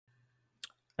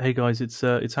Hey guys, it's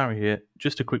Harry here.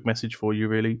 Just a quick message for you,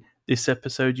 really. This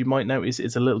episode, you might notice,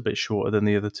 is a little bit shorter than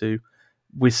the other two.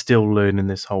 We're still learning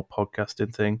this whole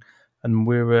podcasting thing, and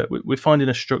we're finding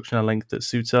a structure and a length that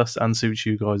suits us and suits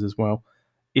you guys as well.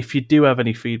 If you do have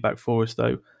any feedback for us,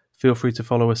 though, feel free to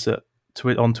follow us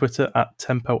on Twitter at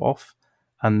TempoOff,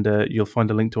 and you'll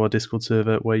find a link to our Discord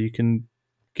server where you can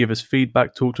give us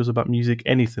feedback, talk to us about music,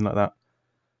 anything like that.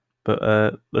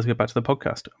 But let's get back to the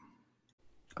podcast.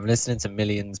 I'm listening to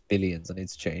Millions Billions. I need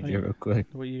to change it real quick.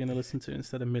 What are you going to listen to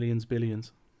instead of Millions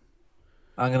Billions?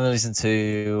 I'm going to listen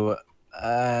to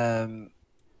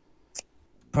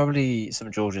probably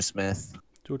some Georgia Smith.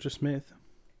 Georgia Smith?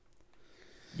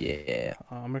 Yeah.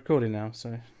 I'm recording now,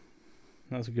 so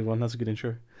that's a good one. That's a good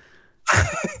intro.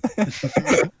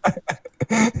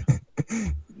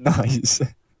 Nice.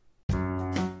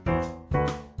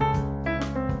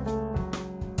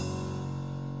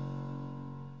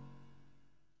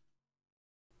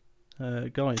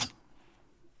 Guys,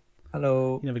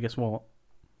 Hello. you never guess what?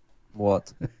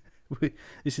 What?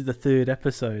 This is the third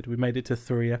episode. We made it to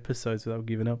 3 episodes without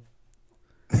giving up.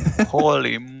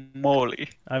 Holy moly.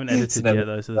 I haven't edited yet,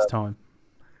 though, so there's time.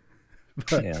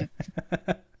 But, Yeah.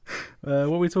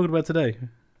 what are we talking about today?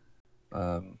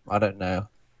 I don't know.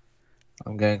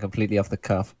 I'm going completely off the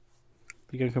cuff.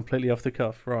 You're going completely off the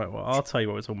cuff. Right, well, I'll tell you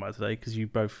what we're talking about today, because you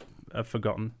both have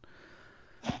forgotten.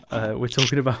 We're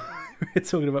talking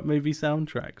about movie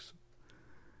soundtracks.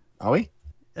 Are we?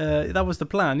 That was the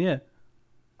plan, yeah.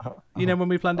 You know when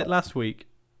we planned it last week,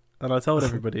 and I told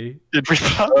everybody. Did we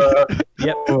plan?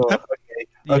 Yep.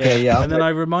 Okay, yeah. And then I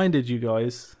reminded you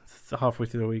guys halfway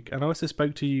through the week, and I also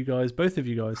spoke to you guys, both of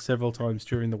you guys, several times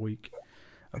during the week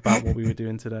about what we were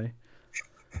doing today.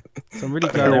 So I'm really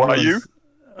glad. What are you?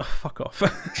 Oh, fuck off.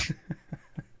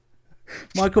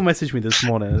 Michael messaged me this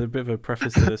morning. There's a bit of a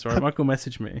preface to this, right? Michael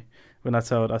messaged me when I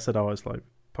said, I was like,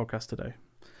 podcast today.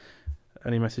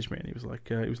 And he messaged me and he was like,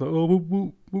 oh,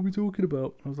 what are we talking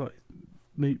about? I was like,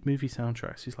 movie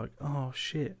soundtracks. He's like, oh,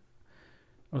 shit.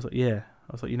 I was like, yeah.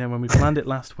 I was like, when we planned it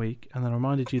last week and then I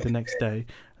reminded you the next day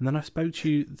and then I spoke to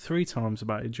you 3 times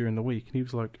about it during the week. And he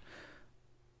was like,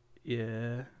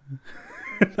 yeah.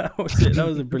 That was it. That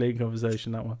was a brilliant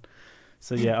conversation, that one.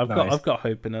 So, yeah, I've got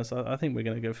hope in us. I think we're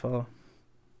going to go far.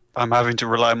 I'm having to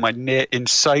rely on my near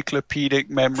encyclopedic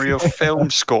memory of film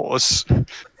scores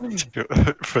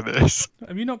for this.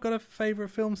 Have you not got a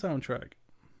favourite film soundtrack?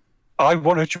 I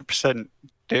 100%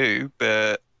 do,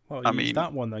 but Well, I use mean,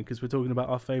 that one then, because we're talking about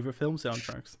our favourite film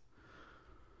soundtracks.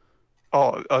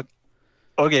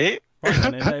 Okay.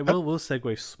 Right, then, we'll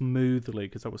segue smoothly,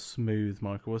 because that was smooth,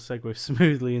 Michael. We'll segue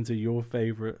smoothly into your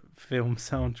favourite film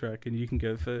soundtrack, and you can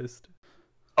go first.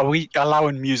 Are we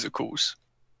allowing musicals?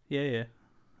 Yeah.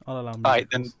 I'll allow musicals. Alright,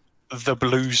 then The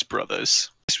Blues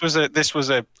Brothers. This was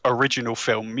a original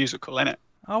film musical, innit?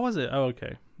 Oh, was it? Oh,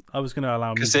 okay. I was going to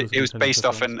allow Because musicals. it was because based they're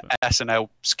off an films, SNL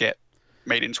skit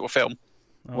made into a film.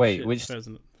 but- Wait, shit, which- Fairs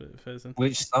in.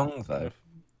 Which song, though?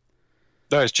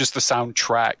 No, it's just the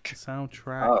soundtrack.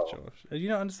 Soundtrack, Oh. Josh. You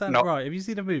don't understand? No. Right, have you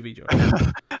seen a movie, Josh?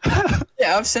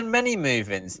 Yeah, I've seen many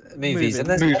movies, and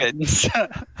there's Movies.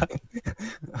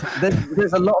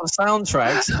 a lot of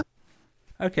soundtracks.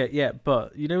 Okay, yeah,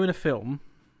 but in a film,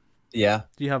 Yeah.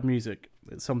 do you have music?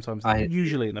 Sometimes,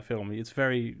 usually in a film, it's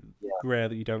very rare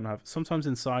that you don't have. Sometimes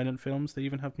in silent films, they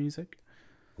even have music.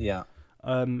 Yeah.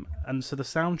 And so the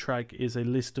soundtrack is a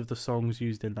list of the songs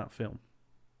used in that film.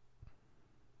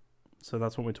 So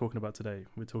that's what we're talking about today.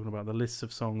 We're talking about the lists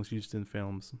of songs used in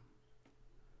films.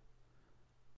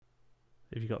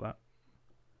 Have you got that?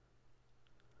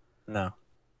 No.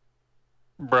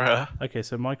 Bruh. Okay,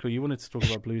 so Michael, you wanted to talk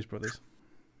about Blues Brothers.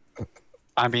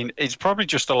 I mean, it's probably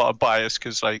just a lot of bias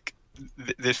because, like,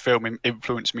 this film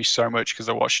influenced me so much because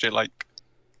I watched it like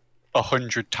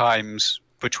 100 times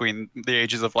between the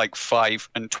ages of like 5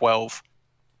 and 12.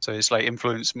 So it's like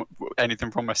influenced anything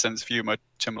from my sense of humor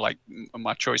to like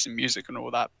my choice in music and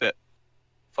all that. But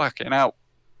fucking hell,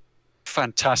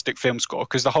 fantastic film score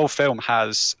because the whole film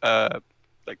has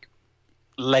like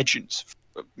legends,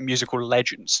 musical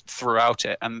legends throughout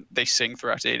it, and they sing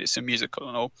throughout it. It's a musical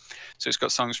and all. So it's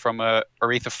got songs from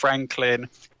Aretha Franklin,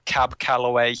 Cab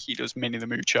Calloway. He does Minnie the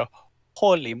Moocher.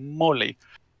 Holy moly.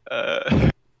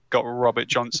 Got Robert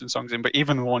Johnson songs in, but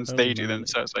even the ones they do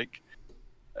themselves, like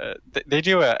they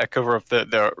do a cover of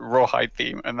the Rawhide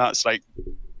theme, and that's like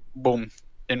boom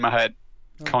in my head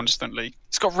constantly.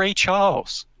 It's got Ray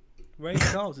Charles. Ray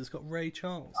Charles. It's got Ray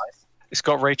Charles. It's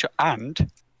got Ray Charles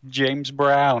and James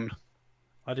Brown.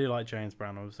 I do like James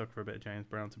Brown. I was stuck for a bit of James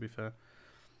Brown, to be fair.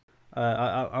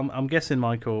 I'm guessing,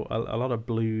 Michael, a lot of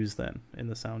blues then in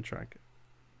the soundtrack.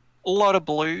 A lot of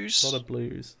blues. A lot of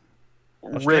blues.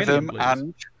 Australian rhythm, blues.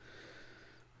 and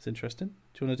It's interesting.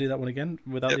 Do you want to do that one again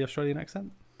without the Australian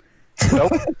accent?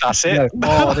 nope, that's it.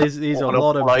 Oh, there's a What a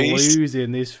lot of place. blues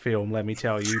in this film. Let me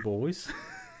tell you, boys.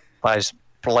 There's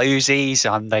bluesies,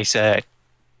 and they say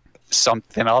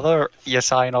something other. You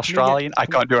say in Australian. I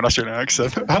can't do an Australian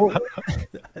accent.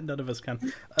 None of us can.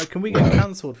 Can we get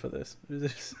cancelled for this? Is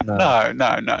this... No.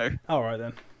 All right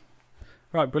then.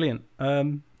 Right, brilliant.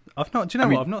 I've not. Do you know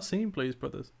what? I've not seen Blues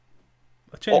Brothers.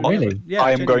 I genuinely really? haven't. Yeah,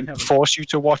 I am genuinely going to haven't. force you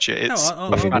to watch it. No, It's I a will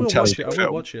watch fantastic it. I will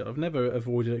film. watch it. I've never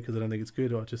avoided it because I don't think it's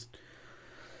good. I mean,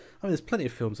 there's plenty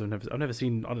of films I've never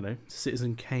seen. I don't know,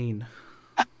 Citizen Kane,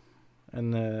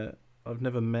 and I've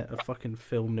never met a fucking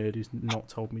film nerd who's not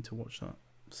told me to watch that.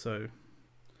 So,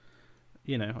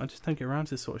 you know, I just don't get around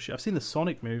to this sort of shit. I've seen the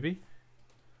Sonic movie.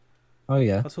 Oh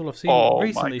yeah. That's all I've seen Oh, my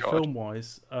recently, God. film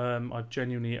wise. I've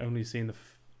genuinely only seen the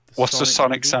What's the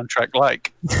Sonic movie. soundtrack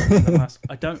like?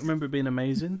 I don't remember it being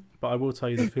amazing, but I will tell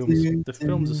you the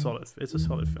film's a solid. It's a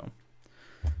solid film.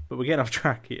 But we're getting off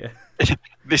track here.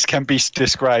 This can be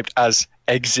described as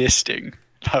existing.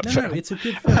 That No, film. it's a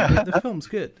good film. The film's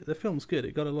good. The film's good.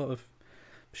 It got a lot of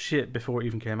shit before it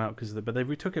even came out but they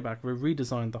retook it back,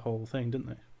 redesigned the whole thing, didn't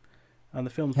they? And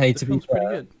the film's Hey, the to be film's pretty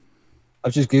fair, good.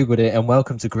 I've just googled it, and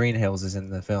Welcome to Green Hills is in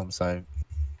the film, so Well,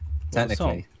 the technically,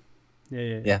 song.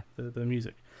 Yeah. Yeah. The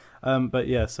music. But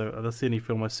yeah, so that's the only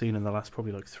film I've seen in the last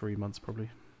probably like 3 months. Probably.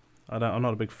 I'm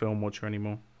not a big film watcher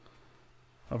anymore.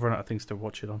 I've run out of things to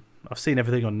watch it on. I've seen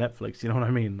everything on Netflix. You know what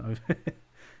I mean?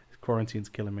 Quarantine's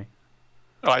killing me.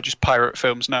 I just pirate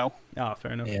films now. Ah,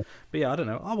 fair enough. Yeah. But yeah, I don't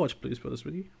know. I'll watch Blues Brothers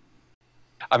with you.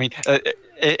 I mean,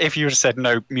 if you had said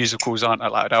no musicals aren't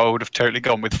allowed, I would have totally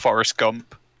gone with Forrest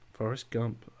Gump, Forrest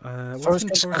Gump. What's Forrest in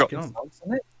Gump's Forrest got- Gump?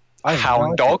 isn't it? I have no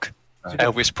Hound idea. Dog, Right.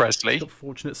 Elvis Presley, It's got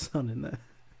Fortunate Son in there.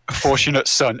 Fortunate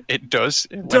Son. It does.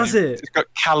 Does it? It's got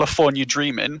California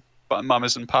Dreamin' by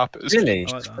Mamas and Papas. Really?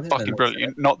 I like that. I didn't know Fucking that was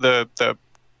brilliant. Not the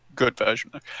good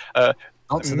version. Not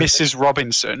to the- Mrs.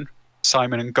 Robinson,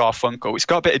 Simon and Garfunkel. It's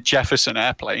got a bit of Jefferson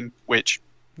Airplane, which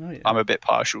Oh yeah. I'm a bit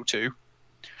partial to.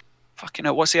 Fucking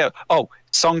hell, what's the other? Oh,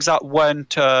 songs that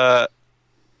weren't.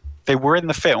 They were in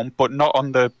the film, but not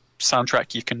on the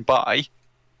soundtrack you can buy.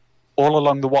 All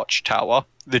Along the Watchtower,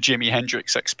 the Jimi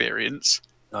Hendrix Experience.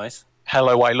 Nice.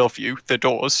 Hello, I Love You, The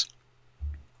Doors,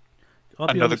 I'll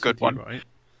be another honest good with you, one. Right?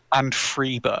 and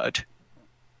Freebird.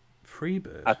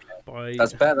 Freebird Okay. by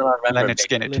That's better than I remember. Leonard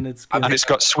Skinner. Leonard Skinner. And it's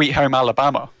got Sweet Home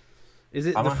Alabama. Is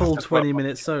it I the might full have to put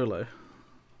 20-minute solo?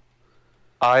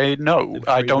 I know. in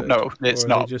I don't Freebird? know. It's Or are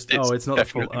they not. Just, it's not the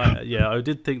full. definitely- Yeah, I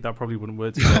did think that probably wouldn't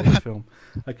work together with the film.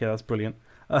 Okay, that's brilliant.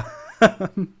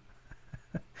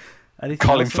 Anything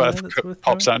Colin else on there Firth that's worth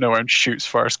pops throwing? out of nowhere and shoots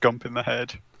Forrest Gump in the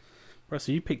head. Right,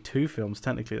 so you picked 2 films.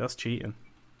 Technically, that's cheating.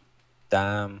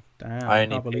 Damn. Damn, I I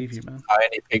only can't believe you, picked- man. I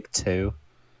only picked 2.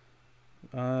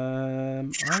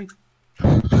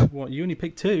 What? You only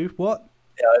picked 2? What?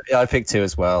 Yeah, I picked 2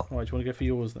 as well. All right, do you want to go for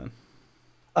yours then?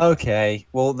 Okay.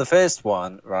 Well, the first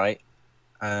one, right,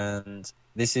 and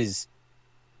this is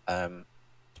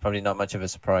it's probably not much of a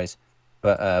surprise,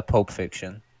 but Pulp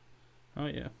Fiction. Oh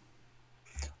yeah.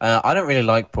 I don't really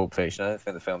like Pulp Fiction. I don't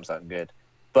think the film's that good,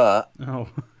 but Oh,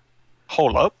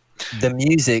 Hold up. the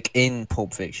music in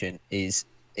Pulp Fiction is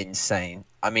insane.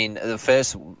 I mean,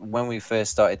 when we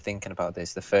first started thinking about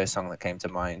this, the first song that came to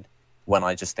mind when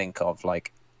I just think of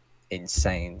like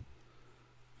insane,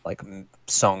 like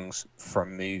songs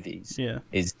from movies, yeah.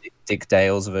 is Dick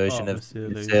Dale's version Oh, of Monsieur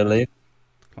Lou, Monsieur Lou.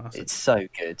 Classic. It's so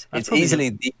good. It's probably easily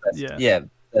the best, yeah.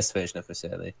 best version of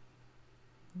Monsieur Lou.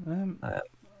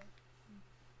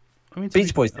 I mean, to Beach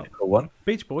be- Boys did a cool one.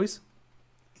 Beach Boys.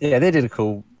 Yeah, they did a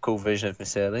cool version of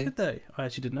Monsieur Lou. Did they? I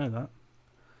actually didn't know that.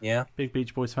 Yeah, Big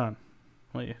Beach Boys fan.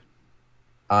 Weren't you?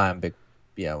 I am big.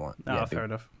 Yeah, one. Ah, yeah, fair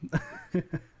enough.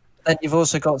 Then you've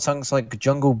also got songs like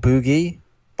Jungle Boogie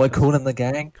by Kool and the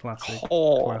Gang. Classic.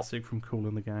 Oh. Classic from Kool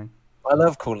and the Gang. I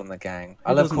love Kool and the Gang. I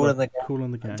Who love doesn't Kool love and the Gang Kool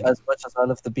and the Gang. as much as I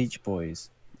love the Beach Boys.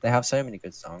 They have so many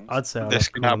good songs. I'd say I This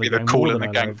love can Kool now and be the Gang Kool more and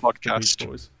than the I Gang love the podcast. Beach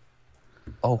Boys.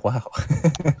 Oh wow.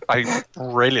 I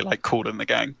really like Kool and the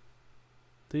Gang.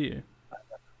 Do you?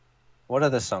 What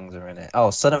other songs are in it? Oh,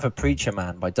 Son of a Preacher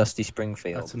Man by Dusty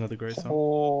Springfield. That's another great song.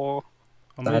 Oh.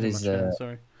 I'm that moving is, my chair, uh,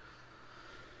 sorry.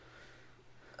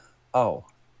 Oh,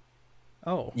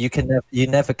 Oh, you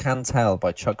never can tell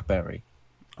by Chuck Berry.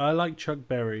 I like Chuck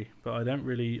Berry, but I don't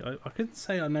really. I couldn't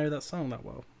say I know that song that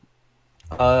well.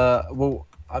 Well,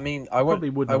 I mean, Probably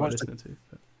would I know watched listening to.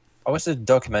 But I watched a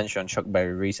documentary on Chuck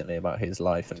Berry recently about his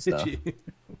life and did stuff. you?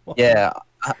 What? Yeah,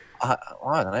 I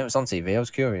don't know. It was on TV. I was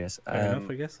curious. Fair enough,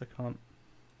 I guess. I can't.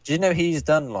 Do you know he's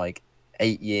done like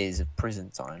 8 years of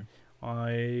prison time?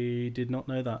 I did not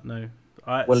know that. No,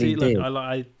 Well, see. he Look, did.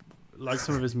 I like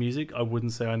some of his music. I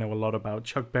wouldn't say I know a lot about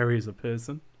Chuck Berry as a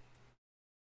person.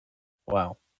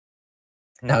 Wow.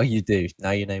 Now you do.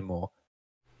 Now you know more.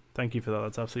 Thank you for that.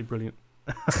 That's absolutely brilliant.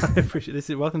 I appreciate this.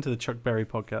 Welcome to the Chuck Berry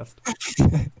podcast.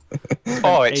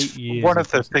 Oh, 8 it's years one of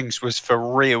the prison. things was for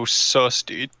real sus,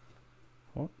 dude.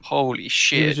 What? Holy He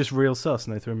shit! was just real sus,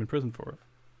 and they threw him in prison for it.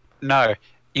 No,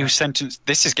 he was sentenced.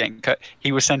 This is getting cut.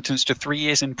 He was sentenced to 3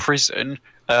 years in prison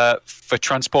for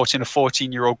transporting a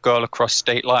 14-year-old girl across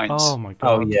state lines. Oh my god.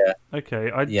 Oh yeah.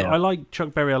 Okay, Yeah. I like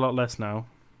Chuck Berry a lot less now.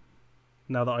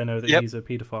 Now that I know that Yep. he's a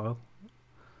paedophile.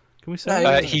 Can we No,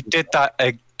 say? He did that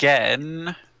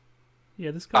again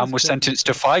Yeah, this guy and was sentenced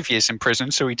to 5 years in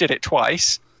prison. So he did it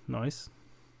twice. Nice.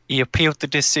 He appealed the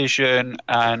decision,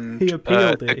 and He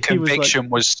appealed the it. He was like- conviction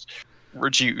was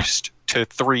reduced to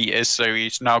 3 years. So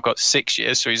he's now got 6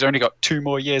 years. So he's only got 2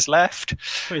 more years left.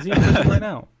 Wait, is he in prison right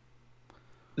now?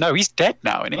 No, he's dead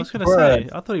now, I isn't was he? going to say,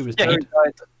 I thought he was Yeah, dead.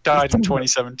 he died in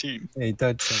 2017. Yeah, he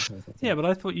died. Sometime. Yeah, but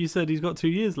I thought you said he's got 2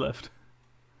 years left.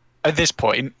 At this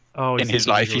point Oh, in his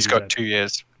life, he's got 2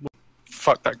 years.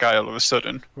 Fuck that guy all of a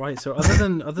sudden. Right. So other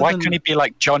than Why couldn't he be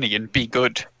like Johnny and be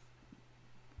good?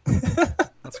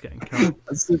 that's getting cut.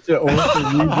 That's such an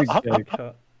awful music Getting joke.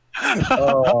 cut.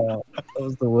 Oh, that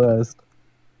was the worst.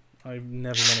 I never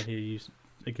want to hear you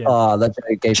again. Oh, that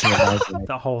joke gave me a migraine.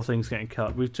 That whole thing's getting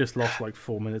cut. We've just lost like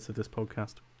 4 minutes of this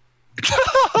podcast.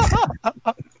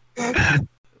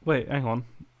 Wait, hang on.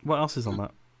 What else is on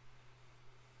that?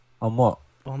 On what?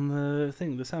 On the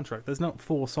thing, the soundtrack. There's not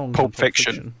 4 songs. Pulp on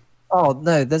Fiction. Oh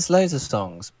no, there's loads of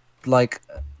songs. Like,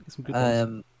 There's some good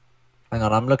ones. hang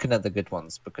on, I'm looking at the good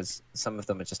ones because some of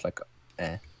them are just like,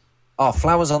 eh. Oh,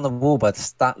 Flowers on the Wall by the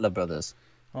Statler Brothers.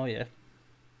 Oh yeah.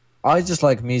 I just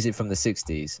like music from the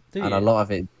 60s, Do and you? a lot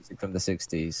of it is music from the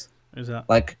 60s. Is that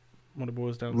Like what it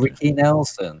boils down Ricky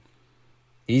Nelson,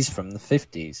 he's from the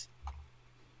 50s.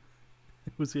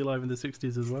 to? Was he alive in the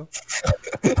 60s as well?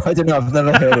 I don't know, I've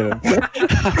never heard of him.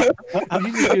 Did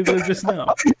you just Google it just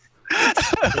now?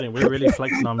 Brilliant, we're really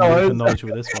flexing our No, musical knowledge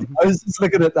with this one. I was just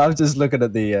looking at the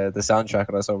soundtrack,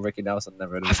 and I saw Ricky Nelson.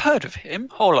 Never heard of I've him. heard of him.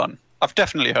 Hold on. I've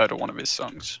definitely heard of one of his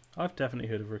songs. I've definitely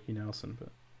heard of Ricky Nelson, but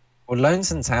Well,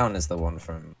 Lonesome Town is the one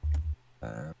from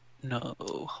No,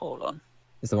 hold on.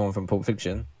 Pulp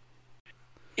Fiction.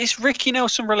 Is Ricky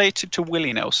Nelson related to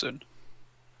Willie Nelson?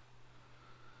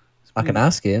 I can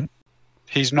ask him.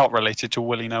 He's not related to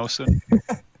Willie Nelson.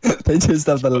 They just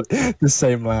have the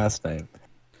same last name.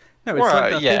 no, it's like Right,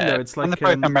 that yeah. thing though. It's and like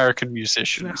they're both American you know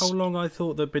musicians. how long I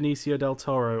thought that Benicio del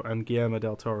Toro and Guillermo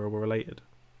del Toro were related.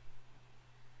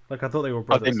 Like I thought they were Are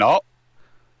brothers. they not?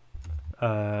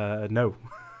 No.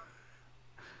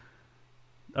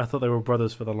 I thought they were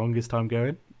brothers for the longest time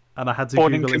going, and I had to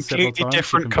Born in Google it several completely times.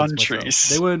 different to convince myself. countries.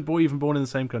 They weren't even born in the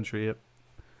same country.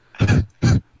 Yet.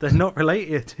 They're not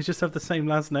related. They just have the same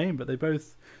last name, but they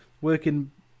both work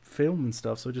in film and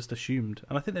stuff. So I just assumed,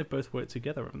 and I think they've both worked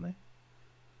together, haven't they?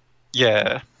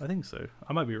 Yeah. I think so.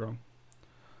 I might be wrong,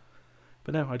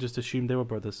 but no, I just assumed they were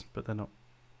brothers, but they're not.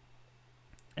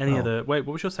 Any Oh. other? Wait,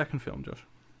 what was your second film, Josh?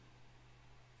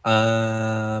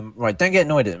 Right, don't get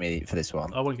annoyed at me for this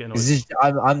one. I won't get annoyed. This is,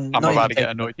 I'm I'm not about even to get taking-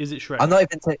 annoyed. Is it Shrek? I'm not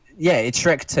even. Yeah, it's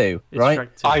Shrek 2, It's right?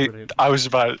 Shrek 2, I brilliant. I was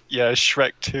about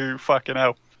Shrek 2. Fucking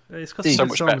hell. It's got Dude, some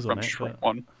So good much better songs from on it. Shrek but-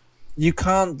 1. You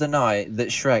can't deny that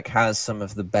Shrek has some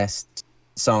of the best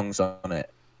songs on it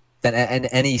than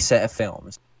any set of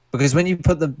films. Because when you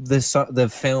put the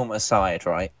film aside,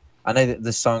 right? I know that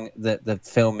the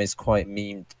film is quite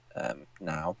memed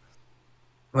now.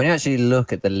 When you actually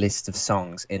look at the list of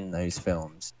songs in those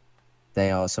films,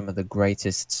 they are some of the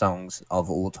greatest songs of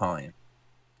all time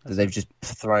that they've just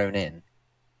thrown in.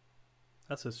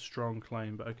 That's a strong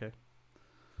claim, but okay.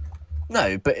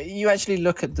 No, but you actually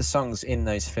look at the songs in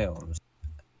those films,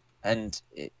 and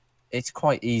it's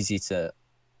quite easy to.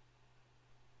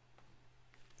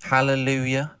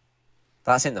 Hallelujah,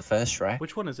 that's in the first Shrek.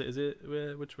 Which one is it? Is it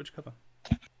which cover?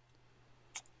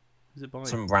 Is it by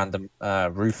Some random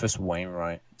Rufus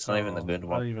Wainwright. It's not even the good I don't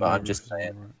one, even but know I'm just Rufus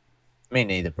saying. Wainwright. Me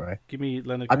neither, bro. Give me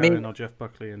Leonard I Cohen mean- or Jeff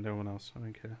Buckley and no one else. I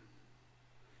don't care.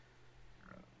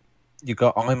 You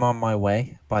got "I'm on My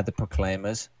Way" by the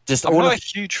Proclaimers. Just I'm all not of a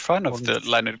huge fan of the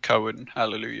Leonard Cohen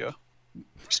Hallelujah.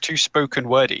 It's too spoken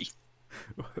wordy.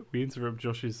 We interrupt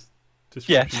Josh's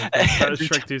Yeah. description of the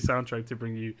Shrek 2 soundtrack to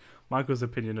bring you Michael's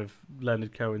opinion of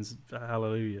Leonard Cohen's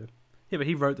Hallelujah. Yeah, but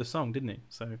he wrote the song, didn't he?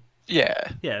 So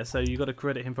Yeah. so you got to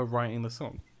credit him for writing the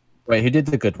song. Wait, who did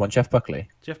the good one? Jeff Buckley.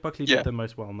 Jeff Buckley Yeah. did the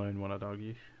most well-known one, I'd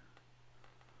argue.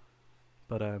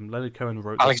 But Leonard Cohen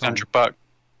wrote the Alexandra song. Burke.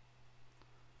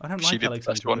 I don't she like did the best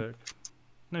Alexandra one. Burke.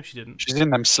 No, she didn't. She's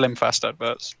in them Slim Fast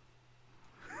adverts.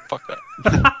 Fuck that.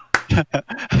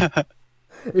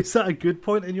 Is that a good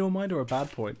point in your mind or a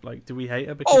bad point? Like, do we hate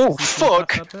her because Oh, she's in Snapchat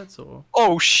fuck! adverts, or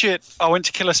Oh shit! I went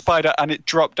to kill a spider and it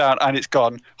dropped down and it's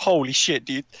gone. Holy shit,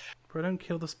 dude! bro, don't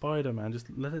kill the spider, man. Just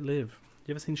let it live.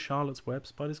 You ever seen Charlotte's Web?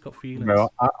 Spider's got feelings. Bro,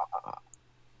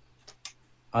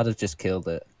 I'd have just killed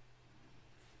it.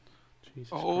 Jesus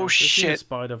Oh, Christ. There's been a shit.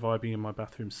 spider vibing in my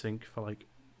bathroom sink for like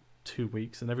 2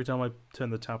 weeks, and every time I turn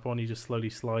the tap on, he just slowly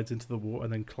slides into the water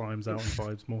and then climbs out and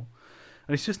vibes more.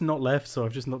 And he's just not left, so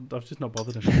I've just not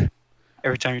bothered him.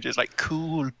 Every time you're just like,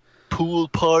 cool pool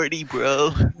party,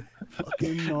 bro.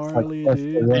 Fucking gnarly, Fuck,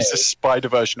 dude. yeah. He's the spider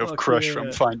version of Fuck Crush yeah.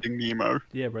 from Finding Nemo.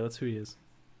 Yeah, bro, that's who he is.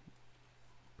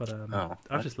 But Oh,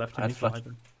 I've just left him. I'd He's flushed-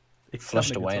 vibing. He's Flushed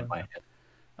having a good away in time. my head.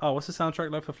 Oh, what's the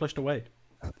soundtrack like for Flushed Away?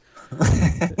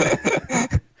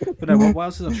 But no, what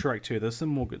else is on Shrek 2? There's some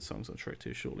more good songs on Shrek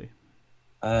 2, surely.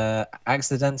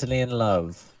 Accidentally in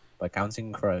Love by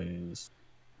Counting Crows.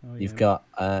 Oh, You've yeah. got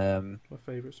My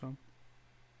favourite song.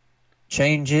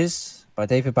 Changes by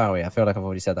David Bowie. I feel like I've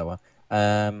already said that one.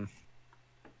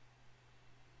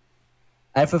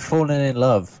 Ever Fallen in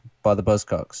Love by the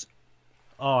Buzzcocks.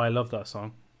 Oh, I love that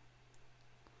song.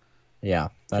 Yeah,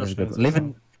 that Josh is a good. knows One. that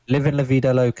song. Living La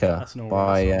Vida Loca That's an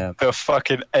by alright The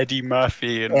fucking Eddie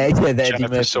Murphy and yeah, the Eddie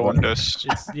Jennifer Murphy one. Saunders.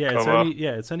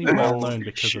 It's only well known Holy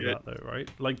because shit. of that, though, right?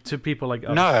 Like to people like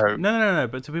us. No. No.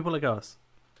 But to people like us,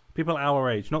 people our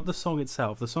age, not the song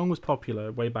itself. The song was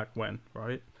popular way back when,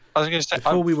 right? I was going to say,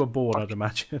 Before we were born, I'd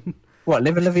imagine. What,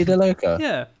 Living La Vida Loca?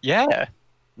 Yeah. yeah.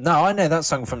 No, I know that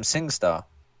song from SingStar.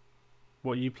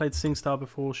 What, you played SingStar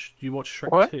before you watched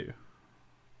Shrek What? 2?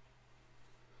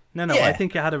 No, I Yeah.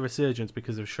 think it had a resurgence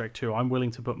because of Shrek 2. I'm willing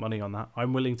to put money on that.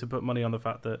 I'm willing to put money on the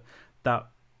fact that that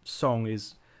song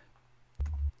is...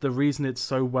 The reason it's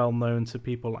so well known to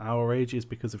people our age is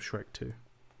because of Shrek 2.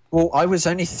 Well, I was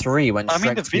only 3 when I Shrek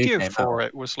mean, the 2 video came for out.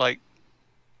 it was like,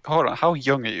 hold on, how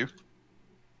young are you?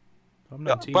 I'm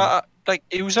Yeah, 19. but like,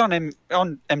 it was on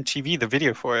on MTV. The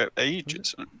video for it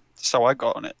ages. That's how I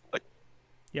got on it. Like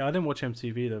Yeah, I didn't watch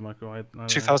MTV though, Michael. I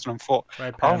 2004. I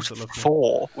had I parents was that loved it.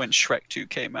 4 when Shrek 2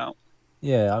 came out.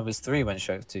 Yeah, I was 3 when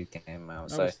Shrek 2 came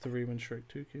out. I So was 3 when Shrek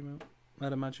 2 came out.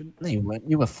 I'd imagine. no, you weren't.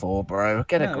 You were 4, bro.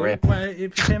 Get a No, grip. well, if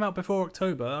it came out before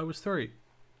October, I was 3.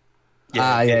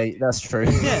 Yeah, that's true.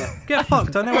 Yeah, get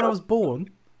fucked. I know when I was born.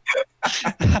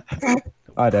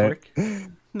 I don't. Prick.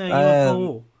 No, you were Um,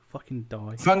 4. Fucking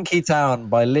die. Funky Town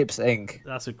by Lips Inc.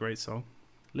 That's a great song.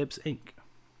 Lips Inc.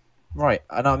 Right,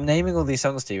 and I'm naming all these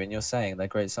songs to you, and you're saying they're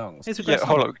great songs. Yeah, It's a great song.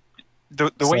 hold on.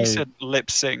 The way you So- said lip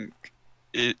sync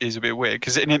is a bit weird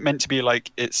because it meant to be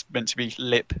like it's meant to be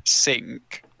lip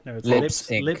sync. No, it's Lips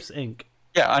Inc. Lips Inc.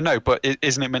 Yeah, I know, but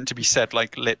isn't it meant to be said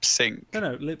like lip sync?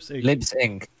 No, Lips Inc. Lips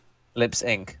Inc. Lips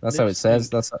Inc. That's how it Lips says.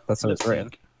 Inc. That's how Lips it's written.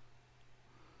 Inc.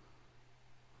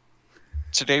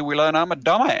 Today we learn I'm a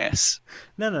dumbass.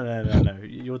 No.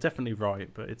 You're definitely right,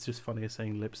 but it's just funnier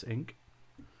saying Lips Inc.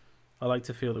 I like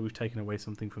to feel that we've taken away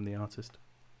something from the artist.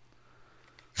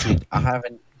 I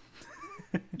haven't.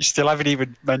 You still haven't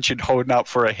even mentioned holding out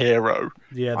for a hero.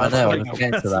 Yeah, I that's know. like, I'm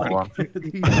getting to that one.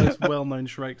 the most well-known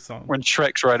Shrek song. When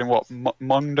Shrek's riding what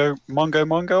Mongo, or When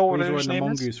whatever he's his riding the name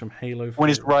is. mongoose from Halo 4. When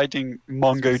he's riding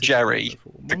Mongo Specifically Jerry, Halo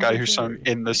 4. the guy Mongo who sung Jerry.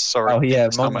 in the sorry. Oh yeah, in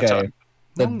the Summertime. Mongo,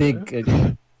 the Mongo?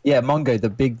 big. Yeah, Mongo, the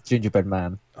big gingerbread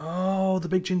man. Oh, the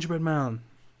big gingerbread man.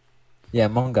 Yeah,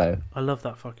 Mongo. I love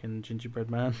that fucking gingerbread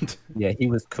man. Yeah, he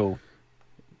was cool.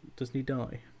 Doesn't he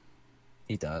die?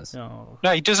 He does. Oh.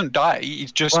 No, he doesn't die.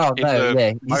 He's just Well, in no, the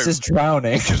yeah, he's home. just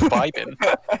drowning. He's just vibing.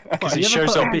 Right, he you ever shows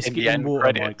put a up in biscuit the in end water,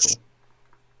 credits. Michael?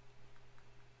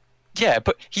 Yeah,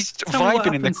 but he's Tell me what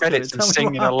vibing in the happens to credits it. and Tell me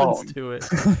singing what along. happens to it.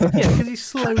 Yeah, because he's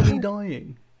slowly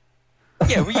dying.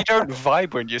 Yeah, well, you don't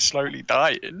vibe when you're slowly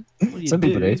dying. What do you Some do?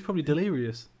 people do. He's probably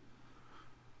delirious.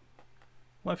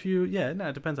 What if you? Yeah, no,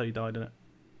 it depends how you died in it.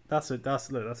 That's a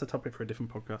topic for a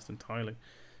different podcast entirely.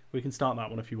 We can start that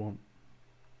one if you want.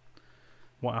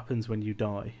 What happens when you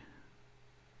die?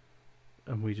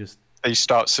 And we just They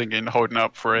start singing "Holding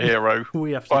Up for a Hero,"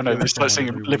 we have to. Oh, no, kill they start someone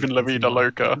singing every "Living week La and see Vida what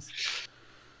Loca." happens.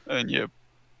 and you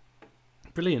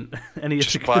Brilliant. Any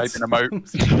Just other good vibe in a moat.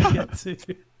 songs we can get to? This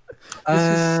is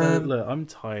so, Um, look, I'm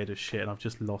tired of shit and I've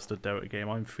just lost a Dota game.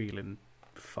 I'm feeling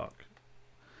fuck.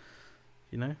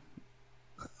 You know?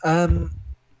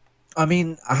 I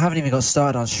mean, I haven't even got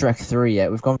started on Shrek 3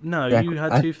 yet. We've gone. No, Shrek, you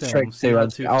had two Shrek films. 2 You had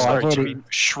and- two oh, films. I've sorry, do you already, mean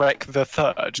Shrek the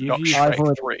Third, You've not used- Shrek I've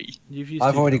already- 3. You've used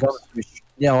I've two already films. gone through.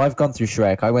 Yeah, I've gone through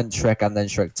Shrek. I went Shrek and then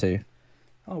Shrek 2.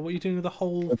 Oh, what are you doing with the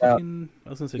whole Without- fucking? I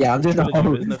was gonna say Yeah, I'm doing the trilogy,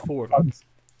 whole- but isn't there 4 of them?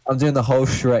 I'm doing the whole Shrek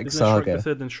Isn't there Shrek the saga.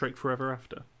 Third and Shrek Forever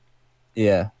After?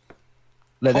 Yeah.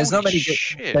 Look, there's not Holy many. Good,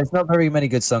 shit. there's not very many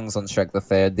good songs on Shrek the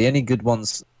Third. The only good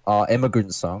ones are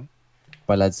 "Immigrant Song"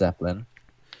 by Led Zeppelin.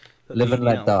 The Live and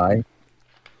Let BBL.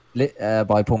 Die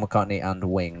by Paul McCartney and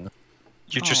Wings.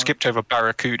 You just Oh. skipped over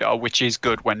Barracuda, which is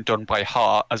good when done by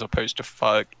Heart as opposed to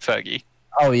Fergie.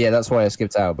 Oh yeah, that's why I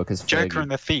skipped out because Joker Fergie.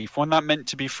 and the Thief. Wasn't that meant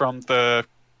to be from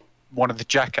one of the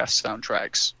Jackass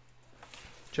soundtracks?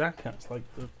 Jackass, like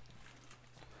the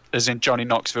As in Johnny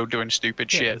Knoxville doing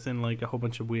stupid yeah, shit. as in like a whole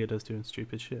bunch of weirdos doing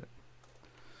stupid shit.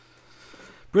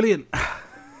 Brilliant.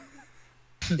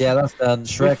 Yeah, that's done. We're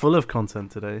Shrek, full of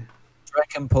content today.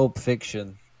 Shrek and Pulp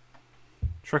Fiction.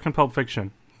 Shrek and Pulp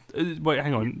Fiction. Wait,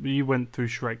 hang on. You went through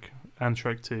Shrek and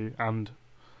Shrek 2 and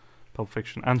Pulp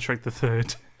Fiction and Shrek the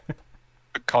Third.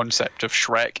 The concept of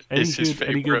Shrek Any is his good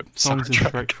favorite songs in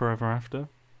soundtrack. Shrek Forever After?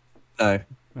 No.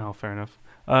 Oh, fair enough.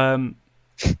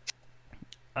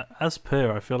 As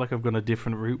per, I feel like I've gone a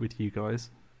different route with you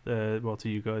guys. To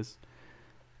you guys.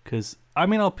 Because, I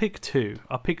mean, I'll pick two.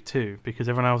 I'll pick two because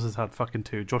everyone else has had fucking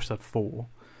two. Josh had four.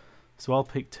 So I'll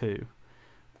pick two.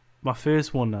 My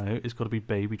first one now is got to be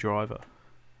Baby Driver.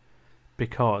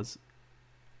 Because,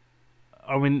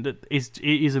 I mean, it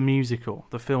is a musical.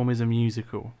 The film is a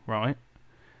musical, right?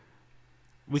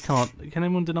 We can't. Can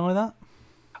anyone deny that?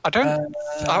 I don't.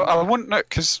 I wouldn't know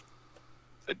because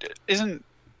isn't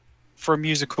for a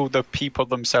musical the people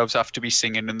themselves have to be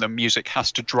singing and the music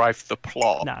has to drive the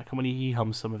plot. Nah, come on, he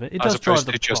hums some of it. It As does drive opposed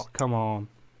the to plot. just- Come on.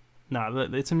 Nah,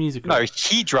 it's a musical. No,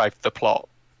 he drives the plot.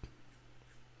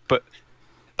 But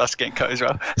that's getting cut as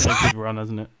well. It's a good run,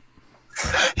 hasn't it?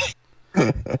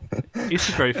 It's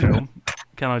a great film.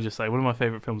 Can I just say, one of my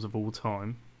favourite films of all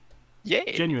time. Yeah.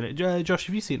 Genuinely. Josh,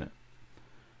 have you seen it?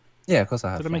 Yeah, of course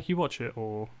I have. Did I make you watch it,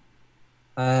 or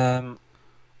Um,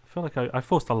 I feel like I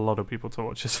forced a lot of people to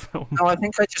watch this film. no, I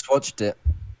think I just watched it.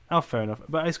 Oh, fair enough.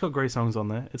 But it's got great songs on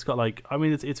there. It's got like, I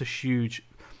mean, it's a huge.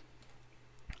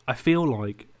 I feel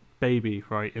like Baby,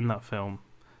 right, in that film,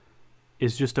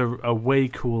 is just a way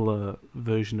cooler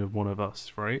version of One of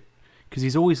Us, right? Because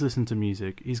he's always listened to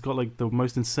music. He's got like the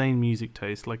most insane music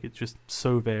taste. Like it's just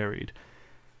so varied.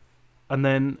 And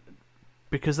then,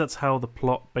 because that's how the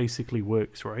plot basically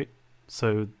works, right?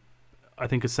 So, I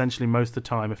think essentially most of the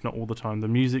time, if not all the time, the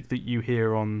music that you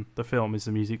hear on the film is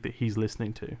the music that he's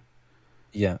listening to.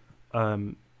 Yeah.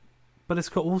 But it's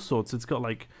got all sorts. It's got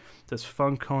like, there's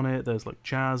funk on it, there's like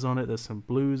jazz on it, there's some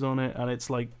blues on it, and it's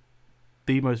like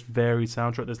the most varied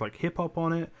soundtrack. There's like hip hop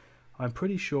on it. I'm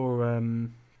pretty sure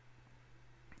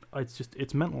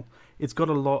it's mental. It's got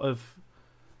a lot of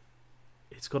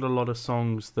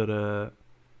songs that are,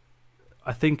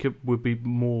 I think it would be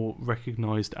more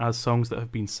recognized as songs that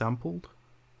have been sampled.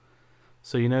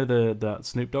 So you know that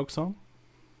Snoop Dogg song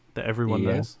that everyone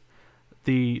Yeah. knows?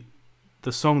 The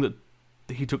song that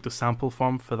he took the sample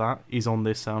from for that is on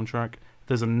this soundtrack.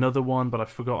 There's another one, but I've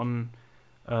forgotten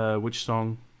which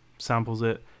song samples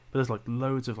it. But there's like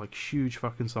loads of like huge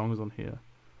fucking songs on here.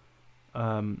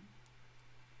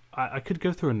 I could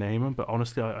go through and name them, but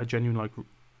honestly, I genuinely like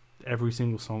every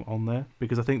single song on there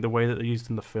because I think the way that they're used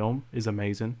in the film is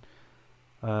amazing.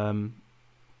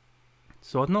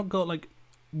 So I've not got like,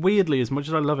 weirdly, as much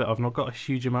as I love it, I've not got a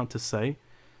huge amount to say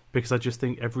because I just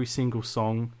think every single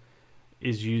song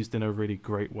is used in a really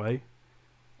great way,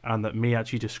 and that me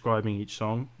actually describing each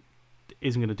song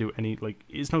isn't going to do any, like,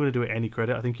 it's not going to do it any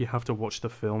credit. I think you have to watch the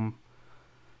film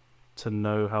to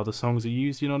know how the songs are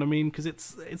used, you know what I mean? Because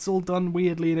it's all done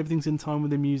weirdly and everything's in time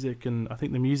with the music, and I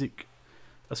think the music,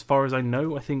 as far as I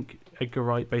know, I think Edgar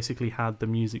Wright basically had the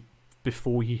music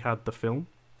before he had the film.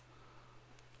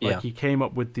 Like, Yeah. he came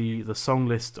up with the song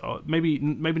list, maybe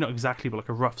not exactly, but like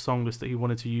a rough song list that he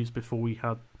wanted to use before he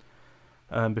had,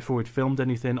 before he'd filmed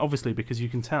anything. Obviously, because you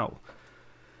can tell,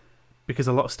 because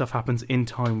a lot of stuff happens in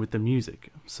time with the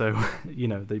music. So, you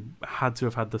know, they had to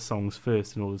have had the songs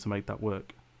first in order to make that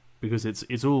work, because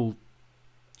it's all,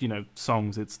 you know,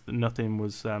 songs. It's nothing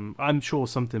was. I'm sure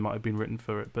something might have been written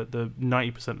for it, but the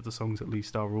 90% of the songs at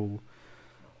least are all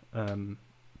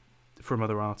from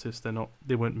other artists.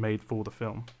 They weren't made for the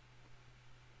film.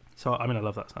 So I mean, I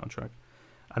love that soundtrack.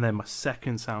 And then my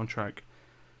second soundtrack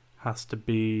has to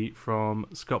be from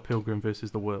Scott Pilgrim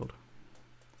versus the World.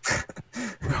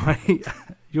 Right?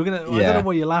 You're gonna. I don't Yeah. know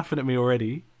why you're laughing at me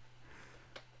already.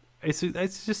 It's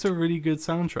just a really good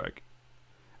soundtrack.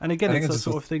 And again, I think it's that it's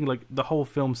sort just- of thing. Like the whole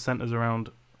film centers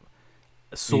around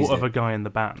sort of Music. a guy in the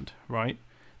band, right?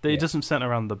 It Yeah. doesn't center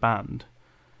around the band.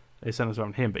 It centers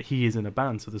around him, but he is in a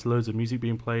band, so there's loads of music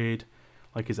being played.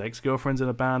 Like his ex-girlfriend's in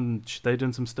a band, and they're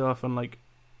doing some stuff, and like,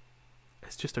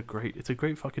 it's a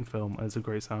great fucking film, and it's a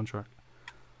great soundtrack.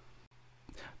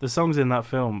 The songs in that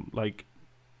film, like,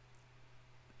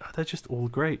 they're just all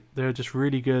great. They're just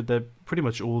really good. They're pretty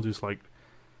much all just like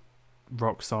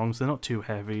rock songs. They're not too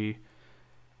heavy.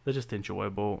 They're just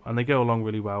enjoyable, and they go along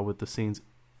really well with the scenes,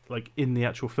 like in the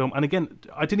actual film. And again,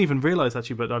 I didn't even realize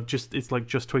actually, but it's like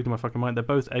just tweaked in my fucking mind. They're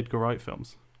both Edgar Wright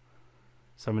films,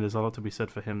 so I mean, there's a lot to be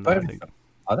said for him. There, I think.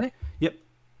 Are they? Yep.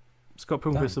 Scott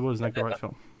Pilgrim was an Edgar Wright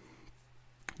film.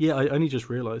 Yeah, I only just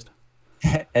realised.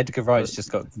 Edgar Wright's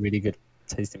just got really good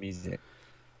taste in music.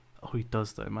 Oh, he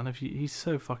does though, man. He's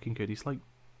so fucking good. He's like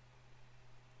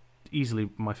easily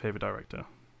my favourite director.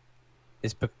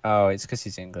 It's because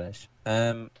he's English.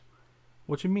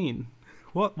 What do you mean?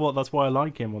 What? That's why I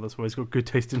like him, or that's why he's got good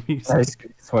taste in music.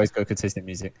 That's why he's got good taste in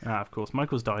music. Ah, of course.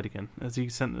 Michael's died again. As he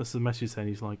sent us a message saying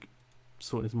he's like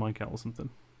sorting his mic out or something.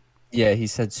 Yeah, he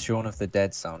said Shaun of the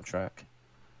Dead soundtrack.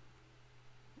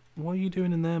 What are you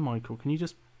doing in there, Michael? Can you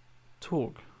just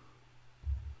talk?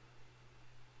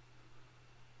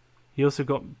 He also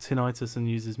got tinnitus and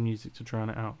uses music to drown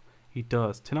it out. He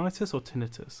does. Tinnitus or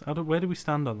tinnitus? Where do we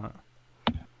stand on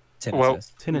that? Tinnitus. Well,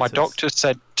 Tinnitus. my doctor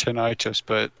said tinnitus,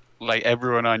 but like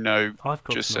everyone I know I've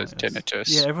got just says tinnitus.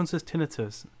 tinnitus. Yeah, everyone says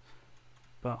tinnitus.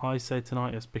 But I say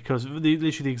tinnitus because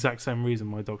literally the exact same reason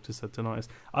my doctor said tinnitus.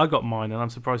 I got mine, and I'm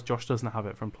surprised Josh doesn't have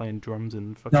it from playing drums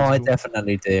in fucking No, I school.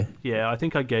 definitely do. Yeah, I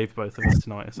think I gave both of us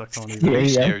tinnitus. I can't even.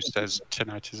 Mauricio says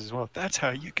tinnitus as well. That's how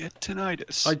you get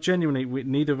tinnitus. I genuinely,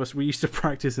 neither of us. We used to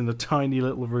practice in a tiny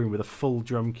little room with a full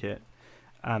drum kit,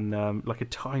 and like a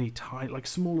tiny, like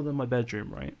smaller than my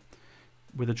bedroom, right?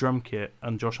 With a drum kit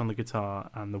and Josh on the guitar,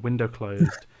 and the window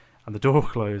closed. And the door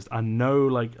closed, and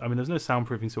there's no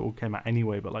soundproofing, so it all came out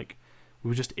anyway, but like, we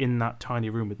were just in that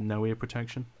tiny room with no ear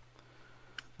protection.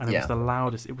 And it was the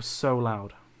loudest, it was so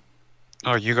loud.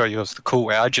 Oh, you got yours the cool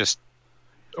way. I just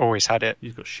always had it.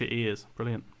 You've got shit ears,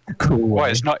 brilliant. Cool. Well,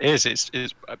 it's not ears, it's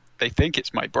they think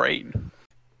it's my brain.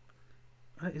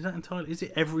 Is that entirely, is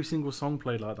it every single song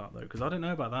played like that, though? Because I don't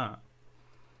know about that.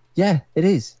 Yeah, it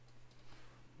is.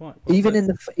 What? Even in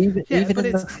the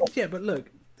Yeah, but look,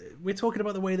 we're talking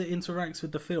about the way that it interacts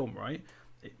with the film, right?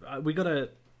 We're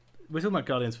talking about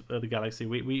Guardians of the Galaxy.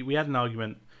 We had an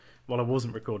argument while I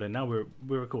wasn't recording. Now we're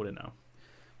recording now.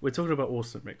 We're talking about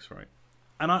Awesome Mix, right?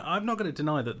 And I'm not going to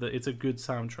deny that it's a good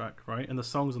soundtrack, right? And the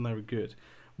songs on there are good.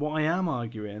 What I am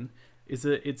arguing is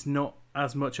that it's not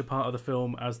as much a part of the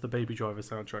film as the Baby Driver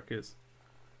soundtrack is.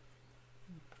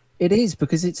 It is,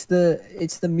 because it's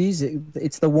the music.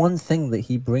 It's the one thing that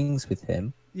he brings with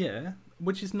him. Yeah,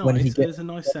 which is When he nice. gets- There's a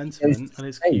nice he sentiment goes to and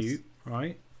it's space. cute,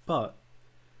 right? But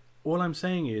all I'm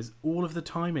saying is all of the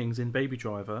timings in Baby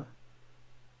Driver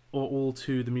are all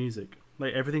to the music.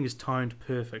 Like everything is timed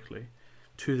perfectly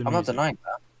to the I'm not music. denying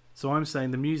that. So I'm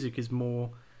saying the music is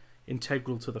more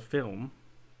integral to the film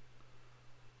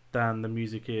than the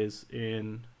music is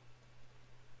in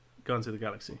Guardians of the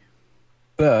Galaxy.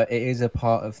 But it is a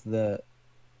part of the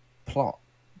plot.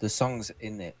 The songs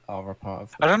in it are a part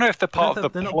of I don't know if they're part of the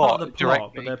they're plot not part of the plot,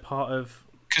 but directly. they're part of.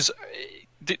 Because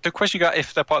the question you got,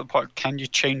 if they're part of the plot, can you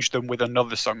change them with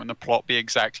another song and the plot be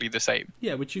exactly the same?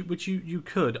 Yeah, which you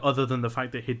could, other than the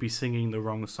fact that he'd be singing the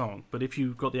wrong song. But if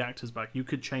you got the actors back, you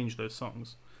could change those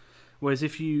songs. Whereas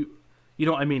if you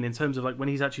know what I mean, in terms of like when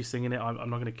he's actually singing it, I'm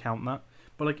not going to count that.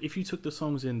 But like if you took the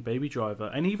songs in Baby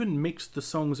Driver and even mixed the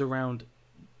songs around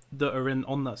that are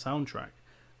on that soundtrack,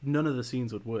 none of the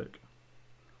scenes would work.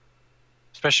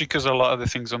 Especially because a lot of the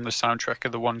things on the soundtrack are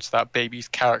the ones that Baby's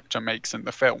character makes in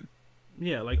the film,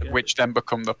 Yeah, like which then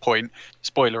become the point.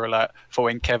 Spoiler alert for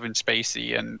when Kevin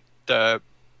Spacey and the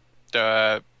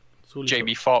it's all he's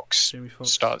Jamie got. Foxx Jamie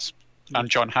Foxx. starts and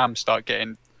John Hamm start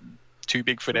getting too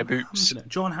big for their John boots. Hamm's in it.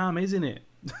 John Hamm is in it.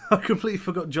 I completely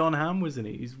forgot John Hamm was in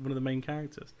it. He's one of the main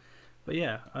characters. But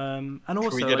yeah, and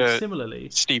also we get like, a- similarly,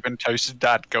 Stephen Toast's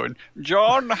dad going,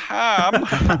 John Hamm.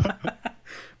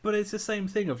 but it's the same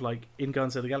thing of like in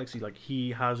Guardians of the Galaxy, like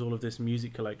he has all of this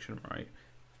music collection, right?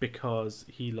 Because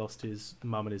he lost his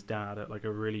mum and his dad at like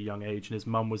a really young age, and his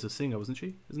mum was a singer, wasn't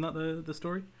she? Isn't that the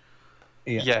story?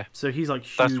 Yeah. So he's like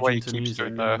huge That's why he into keeps music, doing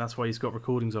and the- that's why he's got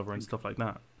recordings of her and stuff like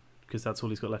that. Because that's all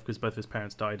he's got left. Because both his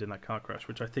parents died in that car crash,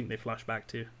 which I think they flash back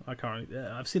to. I can't.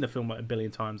 I've seen the film like a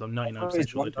billion times. I'm 99%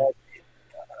 sure they do.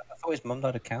 I thought his mum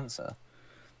died of cancer.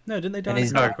 No, didn't they die And in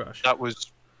he's a car No, crash? that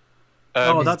was.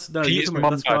 Oh, that's no. You're Peter's talking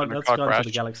mum about, died in a that's car Guardians of the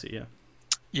crash. Galaxy, yeah.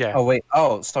 Yeah. Oh wait.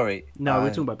 Oh, sorry. No, we're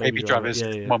talking about Baby Driver's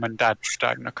Yeah. mum and dad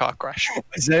died in a car crash.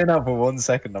 I zoned out for 1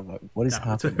 second. I'm like, what is No,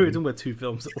 happening? we're talking about two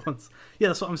films at once. Yeah,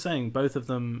 that's what I'm saying. Both of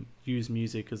them use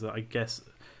music as I guess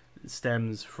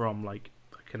stems from like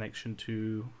a connection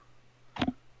to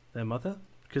their mother.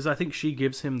 Because I think she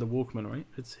gives him the Walkman, right?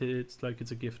 It's like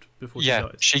it's a gift before she Yeah,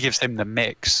 dies. she gives him the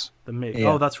mix. The mix. Yeah.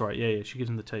 Oh, that's right. Yeah. She gives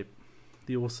him the tape.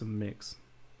 The awesome mix.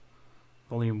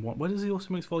 Volume 1. Where does he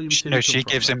also makes Volume 2? No, come she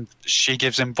from, gives though? him. She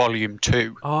gives him volume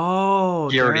 2. Oh,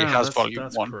 He already damn, has that's, Volume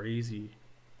that's 1. crazy.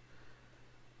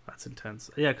 That's intense.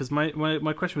 Yeah, because my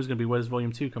question was going to be, where does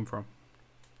Volume 2 come from?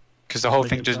 Because the whole Make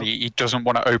thing it doesn't. himself? He doesn't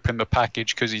want to open the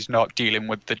package because he's not dealing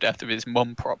with the death of his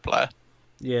mum properly.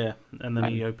 Yeah, and then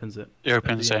And he opens it. He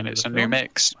opens the saying end of it's the a new film?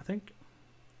 mix. I think.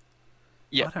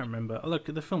 Yeah. I don't remember. Look,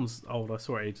 the film's old. I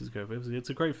saw it ages ago. But it's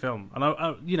a great film, and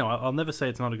I'll never say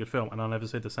it's not a good film, and I'll never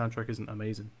say the soundtrack isn't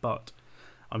amazing. But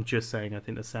I'm just saying I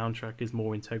think the soundtrack is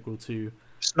more integral to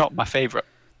It's not my favorite.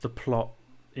 the plot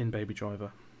in Baby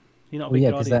Driver. You're not a Well, big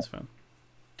yeah, 'cause Guardians that- fan.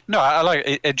 No, I like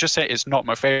it. Just say it's not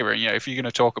my favorite. You know, if you're going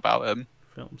to talk about them,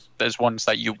 Films. there's ones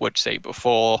that you would say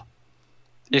before.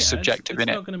 It's subjective, it's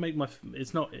innit? not going to make my.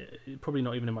 It's not probably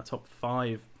not even in my top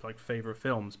 5 like favorite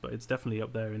films, but it's definitely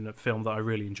up there in a film that I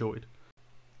really enjoyed.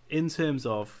 In terms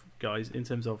of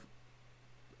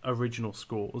original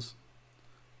scores,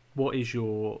 what is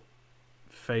your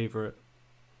favorite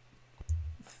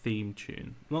theme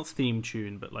tune? Not theme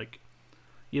tune, but like,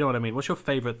 you know what I mean. What's your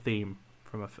favorite theme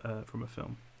from a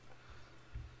film?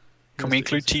 Can we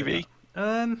include TV?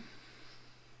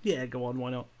 Yeah, go on.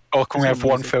 Why not? Or can we It's have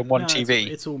all one music. film, one No, TV?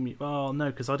 It's all. Oh no,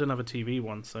 because I don't have a TV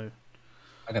one, so.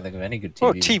 I can't think of any good TV.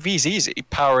 Well, TV's easy.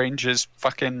 Power Rangers,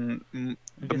 fucking the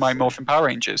guess Mighty so. Morphin Power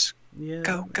Rangers. Yeah.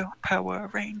 Go, go, Power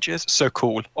Rangers. So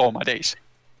cool. All my days.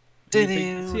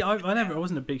 See, I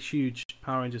wasn't a big, huge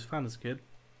Power Rangers fan as a kid.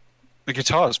 The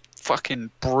guitar's fucking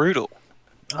brutal.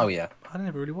 Oh yeah. I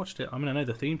never really watched it. I mean, I know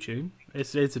the theme tune.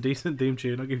 It's a decent theme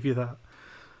tune. I'll give you that.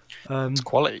 It's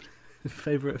quality.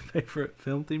 Favorite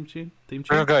film theme tune.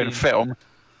 We're going Theme. film.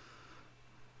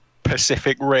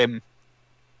 Pacific Rim.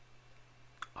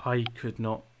 I could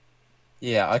not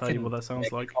Yeah, I tell can you what that sounds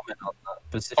make a like. comment on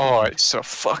that. Pacific Oh, it's a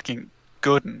fucking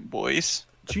good one, boys.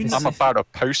 Do you know, I'm about to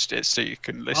post it so you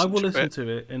can listen I will to listen it. to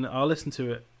it, and I'll listen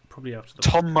to it probably after the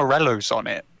Tom Morello's on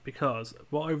it. because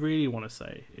what I really want to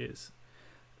say is,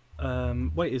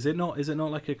 wait, is it not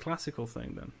like a classical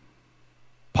thing then?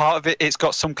 Part of it, it's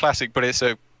got some classic, but it's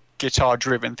a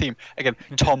guitar-driven theme. Again,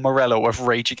 Tom Morello of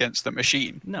Rage Against the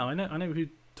Machine. No, I know who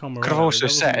Tom Could have Morello also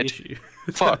is. That wasn't the said, issue.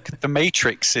 Fuck, The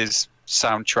Matrix's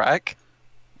soundtrack.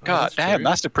 Oh, God that's damn, true.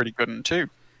 that's a pretty good one too.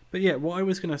 But yeah, what I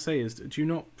was going to say is, do you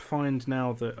not find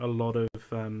now that a lot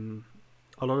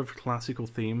of classical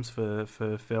themes for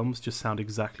films just sound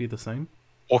exactly the same?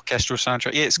 Orchestral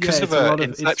soundtrack. Yeah, it's because Yeah, of it's a lot of-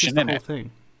 Inception, it's just the isn't whole it?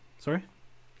 thing. Sorry.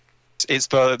 It's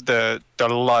the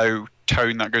low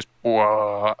tone that goes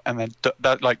whoa, and then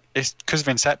that like it's because of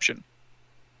Inception.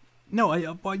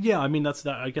 No, but yeah, I mean that.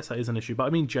 I guess that is an issue. But I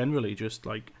mean generally, just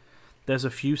like there's a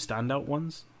few standout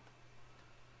ones,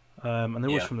 and they're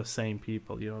always Yeah. from the same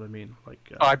people. You know what I mean?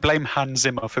 Like I blame Hans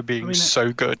Zimmer for being I mean,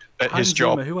 so good at Hans his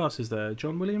job. Zimmer, who else is there?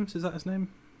 John Williams, is that his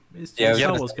name? Is Yeah,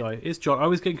 Star yeah. Wars guy? Is John? I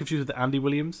always get confused with Andy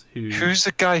Williams. Who's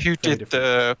the guy who Very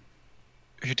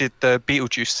did the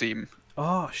Beetlejuice theme?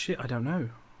 Oh shit! I don't know.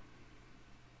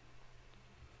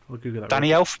 I'll Google that. Danny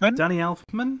real Elfman? quick. Danny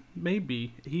Elfman,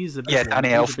 maybe he's a big Yeah, one. Danny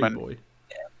He's a big Elfman. boy.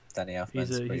 Danny Elfman's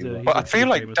He's a- pretty he's a- well. he's But I a feel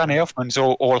like famous Danny one. Elfman's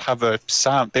all have a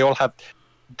sound. They all have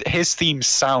his themes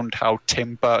sound how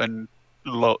Tim Burton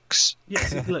looks. Yeah,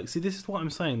 see, look, this is what I'm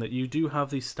saying, that you do have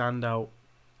these standout.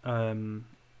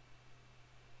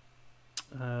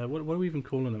 What are we even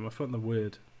calling them? I forgot the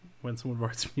word when someone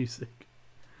writes music.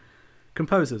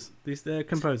 Composers. They're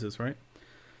composers, right?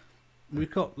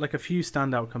 We've got like a few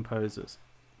standout composers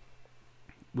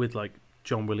with like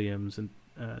John Williams and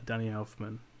Danny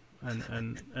Elfman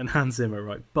and Hans Zimmer,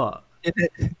 right? But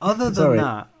other than Sorry.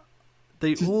 that,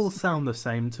 they all sound the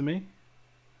same to me.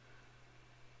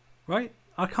 Right?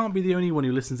 I can't be the only one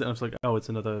who listens to it and it's like, oh, it's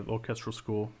another orchestral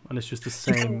score, and it's just the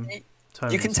same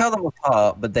tones. You can tell them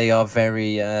apart, but they are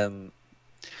very. There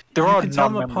You are can tell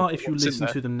them non-memorable apart if you ones in listen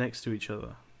there. to them next to each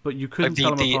other, but you couldn't Like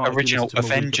tell them the apart original if you listened to them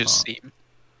a week Avengers apart. theme.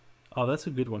 Oh, that's a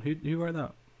good one. Who wrote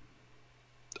that?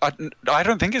 I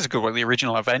don't think it's a good one. The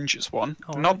original Avengers one,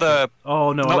 Oh, I not like the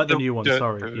Oh no, I not like the the- new one. the-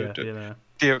 Sorry, the-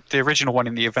 yeah. the original one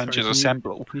in the Avengers can you-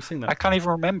 Assemble. Can you sing that? I can't even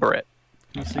remember it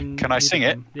Can you sing? Can I either sing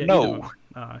it? one? Yeah, No. either one.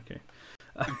 Ah, okay.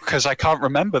 because I can't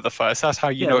remember the first. That's how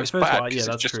you know the it's first bad. one, 'cause yeah, it's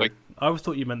that's just true. like I always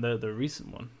thought you meant the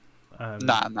recent one.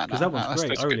 Nah, Because that one's that's great.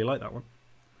 just I really good. like that one.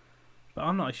 But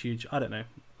I'm not a huge. I don't know.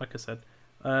 Like I said,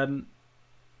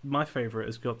 my favorite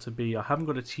has got to be. I haven't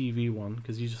got a TV one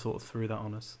because you just sort of threw that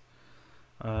on us.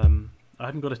 I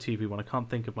haven't got a TV one. I can't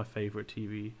think of my favorite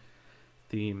TV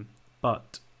theme,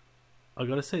 but I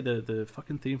gotta say the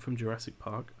fucking theme from Jurassic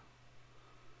Park.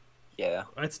 Yeah.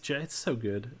 It's so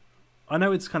good. I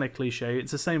know it's kind of cliche.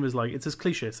 It's the same as like it's as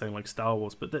cliche as saying like Star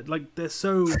Wars, but they're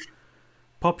so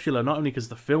popular not only because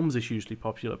the films are hugely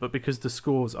popular, but because the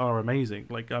scores are amazing.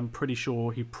 Like, I'm pretty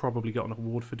sure he probably got an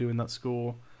award for doing that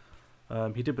score.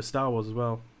 He did with Star Wars as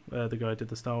well. The guy who did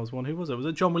the Star Wars one. Who was it? Was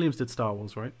it John Williams did Star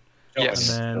Wars, right? Yes.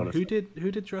 And then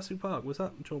who did Jurassic Park? Was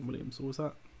that John Williams or was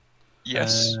that?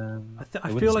 Yes. I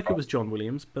feel like it was John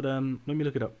Williams, but let me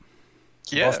look it up.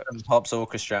 Yeah. Boston Pops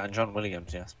Orchestra and John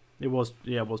Williams, yes. It was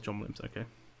John Williams. Okay.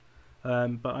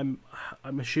 But I'm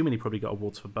assuming he probably got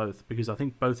awards for both because I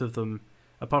think both of them,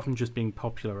 apart from just being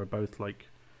popular, are both like,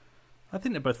 I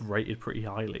think they're both rated pretty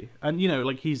highly. And you know,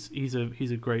 like he's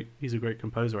a great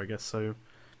composer, I guess. So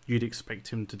you'd expect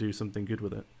him to do something good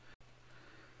with it.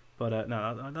 But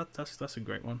no, that's a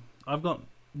great one. I've got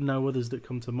no others that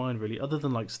come to mind really, other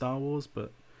than like Star Wars.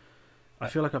 But I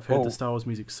feel like I've heard the Star Wars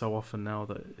music so often now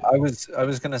that I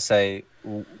was gonna say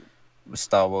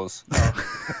Star Wars.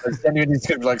 Oh. I genuinely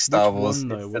could be like Star which Wars.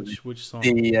 one though? Which song?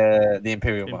 The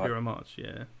Imperial March. Imperial March.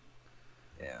 Yeah.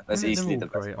 Yeah, that's I mean, easily they're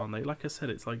the all best. great, aren't they? Like I said,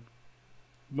 it's like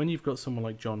when you've got someone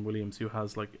like John Williams who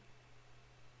has like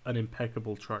an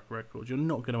impeccable track record, you're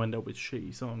not going to end up with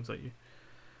shitty songs, are you?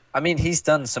 I mean, he's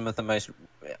done some of the most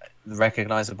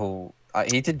recognizable.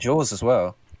 He did Jaws as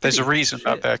well. There's a reason Shit.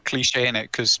 that they're clichéing it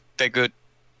because they're good.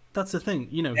 That's the thing,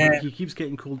 you know. Yeah. He keeps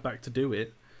getting called back to do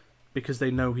it because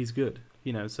they know he's good,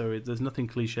 you know. So there's nothing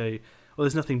cliche, or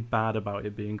there's nothing bad about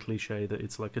it being cliche that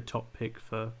it's like a top pick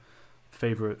for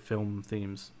favorite film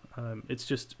themes. It's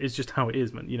just how it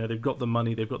is, man. You know, they've got the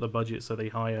money, they've got the budget, so they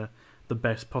hire the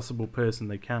best possible person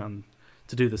they can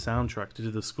to do the soundtrack, to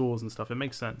do the scores and stuff. It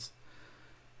makes sense.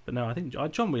 But no, I think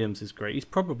John Williams is great. He's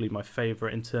probably my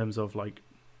favorite in terms of like,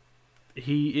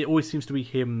 it always seems to be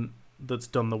him that's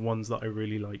done the ones that I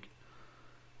really like.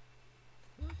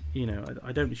 You know,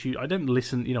 I don't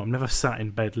listen. You know, I'm never sat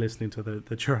in bed listening to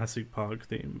the Jurassic Park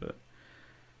theme, but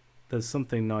there's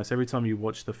something nice every time you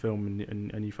watch the film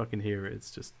and you fucking hear it. It's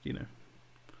just, you know.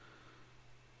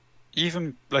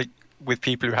 Even like with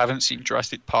people who haven't seen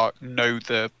Jurassic Park know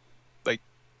the like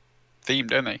theme,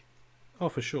 don't they? Oh,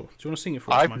 for sure. Do you want to sing it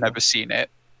for us, I've Michael? never seen it.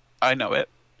 I know it.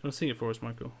 Do you want to sing it for us,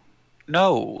 Michael?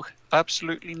 No,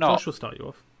 absolutely not. Josh will start you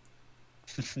off.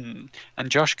 And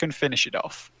Josh can finish it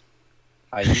off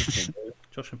I used to.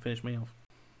 Josh can finish me off.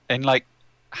 in like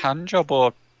handjob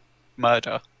or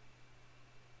murder.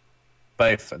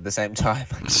 Both at the same time.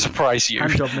 Surprise you.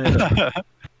 Handjob murder.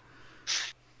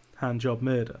 Handjob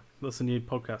murder. That's a new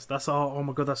podcast. That's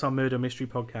our that's our murder mystery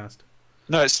podcast.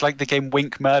 No, it's like the game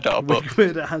Wink Murder, but Wink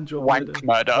murder, handjob wank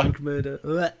murder. murder.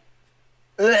 Wank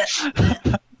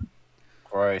murder.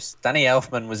 Gross. Danny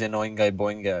Elfman was in Oingo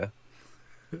Boingo.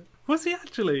 Was he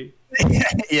actually?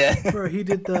 Yeah. Bro, he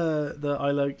did the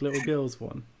I Like Little Girls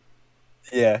one.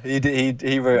 Yeah,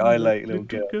 he wrote I Like Little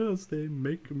Girl. Girls, they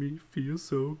make me feel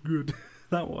so good.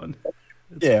 That one.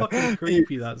 It's Yeah. fucking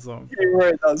creepy, that song. He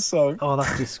wrote that song. Oh,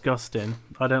 that's disgusting.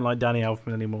 I don't like Danny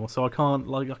Elfman anymore, so I can't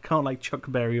like Chuck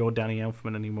Berry or Danny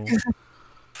Elfman anymore.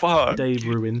 Fuck. Day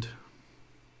ruined.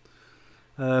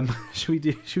 Should we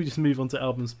just move on to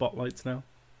album spotlights now?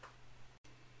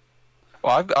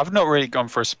 Well, I've not really gone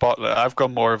for a spotlight. I've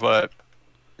gone more of a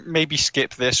maybe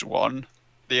skip this one.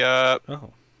 The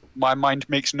Oh, My Mind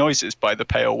Makes Noises by the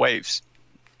Pale Waves.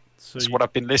 so That's what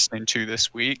I've been listening to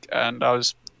this week, and I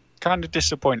was kind of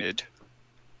disappointed.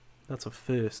 that's a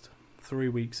first. 3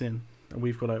 weeks in, and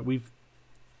we've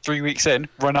 3 weeks in,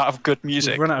 run out of good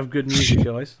music. run out of good music,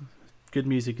 guys. Good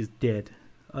music is dead.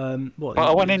 What? Well,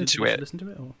 I went did into you it. Listen to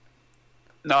it, or?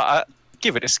 No,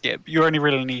 give it a skip. You only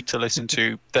really need to listen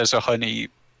to There's a Honey,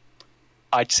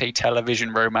 I'd say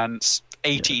television romance.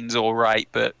 18's all right,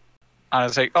 but I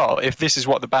was like, oh, if this is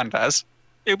what the band has,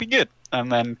 it'll be good.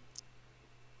 And then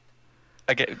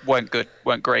weren't good,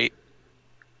 weren't great,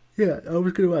 Yeah, I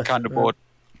was going to ask. kind of bored.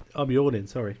 I'm yawning.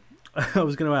 Sorry. I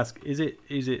was going to ask: is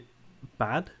it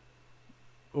bad,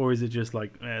 or is it just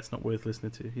like it's not worth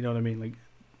listening to? You know what I mean? Like,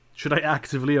 should I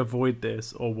actively avoid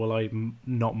this, or will I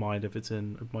not mind if it's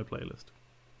in my playlist?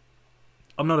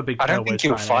 I'm not a big. I don't Pale think Waves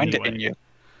you'll fan find anyway. it in your.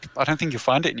 I don't think you'll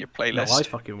find it in your No, playlist. I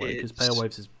fucking won't because It's- Pale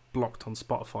Waves is blocked on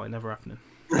Spotify. Never happening.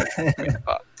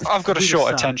 I've got a We were short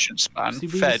sat- attention span. See,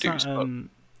 we Fair were sat, dues,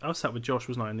 but I was sat with Josh,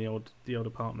 wasn't I, in the old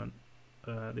apartment,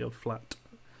 the old flat,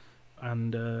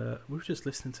 and we were just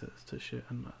listening to shit,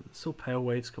 and saw Pale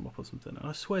Waves come up or something. And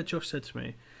I swear, Josh said to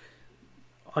me,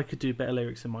 "I could do better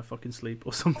lyrics in my fucking sleep"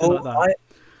 or something like that.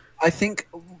 I think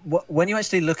when you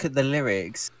actually look at the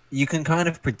lyrics, you can kind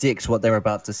of predict what they're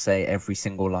about to say every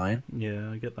single line, Yeah,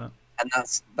 I get that. and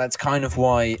that's kind of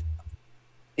why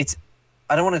it's.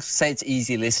 I don't want to say it's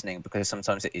easy listening because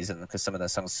sometimes it isn't because some of their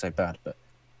songs are so bad, but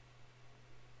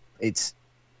it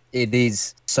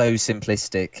is so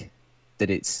simplistic that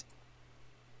it's.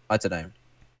 I don't know.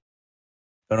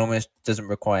 It almost doesn't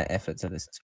require effort to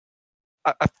listen to.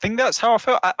 I think that's how I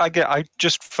felt. I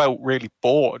just felt really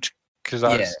bored because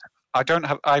I've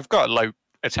got a low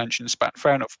attention span,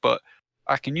 fair enough, but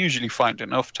I can usually find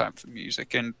enough time for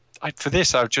music. And for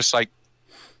this, I was just like,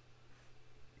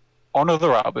 on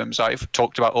other albums I've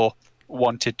talked about or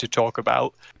wanted to talk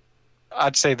about,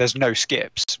 I'd say there's no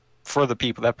skips. For other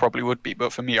people, there probably would be,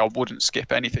 but for me, I wouldn't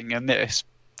skip anything. And this,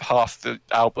 half the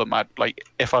album, I'd like,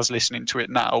 if I was listening to it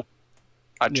now,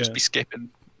 I'd just be skipping.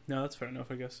 No, that's fair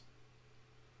enough, I guess.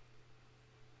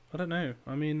 I don't know.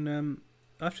 I mean,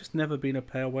 I've just never been a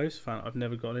Pale Waves fan. I've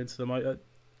never got into them.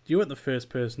 You weren't the first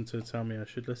person to tell me I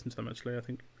should listen to them, actually. I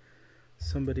think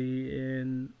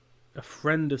a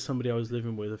friend of somebody I was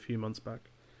living with a few months back.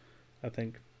 I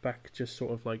think back just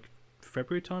sort of like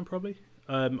February time, probably.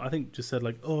 I think just said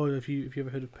like, oh, have you ever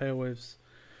heard of Pale Waves?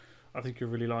 I think you'll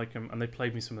really like them. And they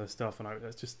played me some of their stuff, and I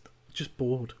was just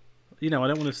bored. You know, I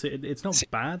don't want to say it's not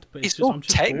bad, but it's just, all I'm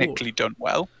just technically bored. done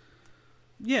well.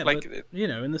 Yeah, like, but, you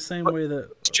know, in the same way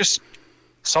that it's just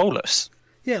soulless.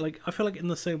 Yeah, like I feel like in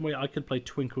the same way I could play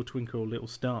Twinkle Twinkle Little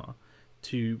Star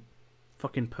to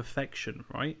fucking perfection,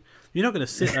 right? You're not going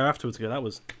to sit there afterwards and go, that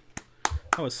was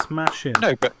smashing.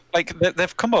 No, but like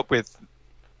they've come up with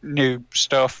new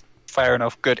stuff. Fair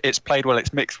enough, good. It's played well.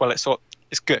 It's mixed well.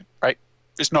 It's good, right?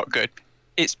 It's not good.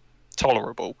 It's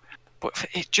tolerable, but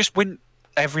it just when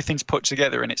everything's put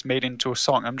together and it's made into a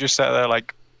song, I'm just sat there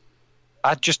like,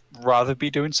 I'd just rather be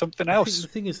doing something else. I think the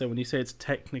thing is, though, when you say it's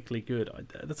technically good,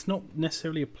 that's not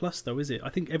necessarily a plus, though, is it? I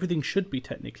think everything should be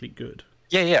technically good.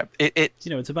 Yeah. It's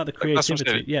it's about the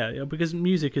creativity. Yeah, because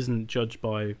music isn't judged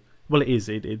by. Well, it is.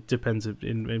 It depends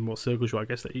in what circles you're. I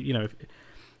guess that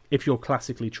if you're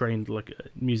classically trained like a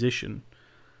musician,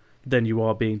 then you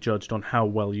are being judged on how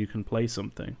well you can play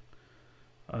something.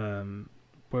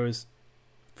 Whereas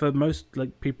for most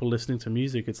like people listening to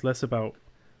music, it's less about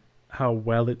how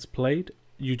well it's played.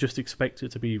 You just expect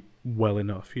it to be well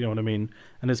enough, you know what I mean?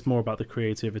 And it's more about the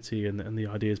creativity and the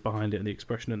ideas behind it and the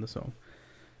expression in the song.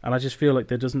 And I just feel like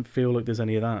there doesn't feel like there's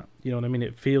any of that, you know what I mean?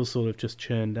 It feels sort of just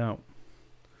churned out.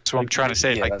 That's what I'm trying to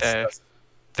say. Yeah, like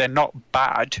they're not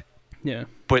bad,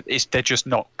 but they're just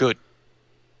not good.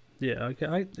 Yeah, I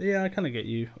kind of get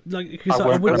you. Like, because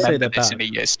I wouldn't say they're this bad in a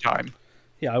year's time.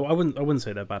 Yeah, I wouldn't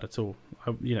say they're bad at all.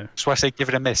 That's why I say give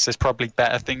it a miss. There's probably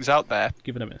better things out there.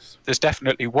 Give it a miss. There's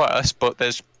definitely worse, but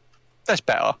there's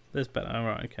better. There's better. All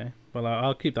right, okay. Well,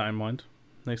 I'll keep that in mind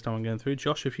next time I'm going through.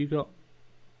 Josh, have you got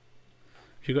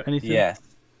anything? Yeah.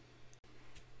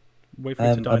 Wait for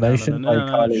it to die Emotion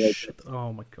down. No.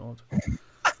 Oh my god.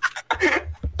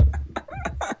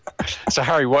 So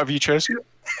Harry, what have you chosen?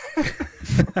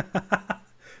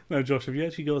 No, Josh, have you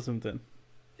actually got something?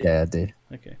 Yeah, I do.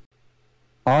 Okay.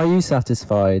 Are you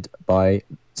satisfied by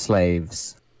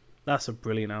Slaves? That's a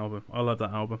brilliant album. I love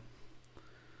that album.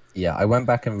 Yeah, I went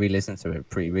back and re-listened to it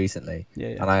pretty recently.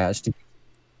 Yeah. And I actually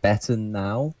better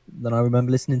now than I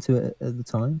remember listening to it at the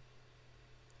time.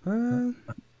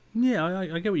 Yeah,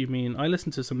 I get what you mean. I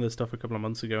listened to some of the stuff a couple of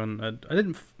months ago, and I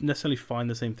didn't necessarily find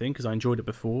the same thing because I enjoyed it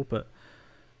before, but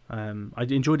I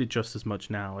enjoyed it just as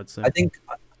much now, I'd say.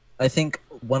 I think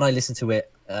when I listened to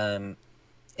it,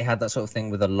 it had that sort of thing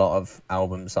with a lot of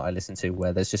albums that I listen to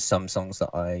where there's just some songs that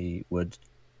I would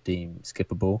deem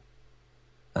skippable.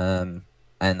 And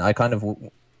I'm kind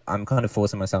of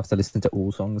forcing myself to listen to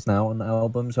all songs now on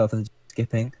albums rather than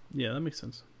skipping. Yeah, that makes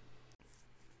sense.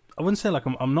 I wouldn't say like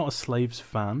I'm not a Slaves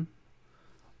fan,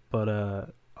 but I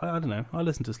don't know. I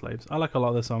listen to Slaves. I like a lot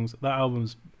of their songs. That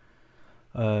album's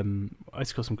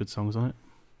it's got some good songs on it.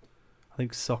 I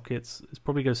think Sockets. It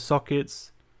probably goes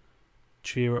Sockets,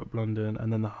 Cheer Up London,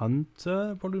 and then The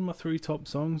Hunter. Probably my 3 top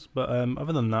songs. But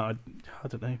other than that, I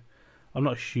don't know. I'm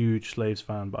not a huge Slaves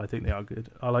fan, but I think they are good.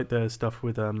 I like their stuff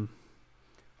with like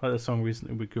their song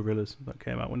recently with Gorillaz that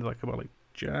came out. When did that come out? Like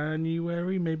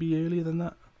January, maybe earlier than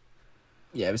that.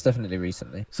 Yeah, it was definitely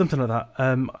recently. Something like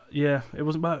that. Yeah, it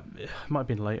wasn't about. It might have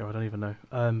been later. I don't even know.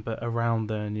 But around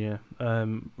then, yeah.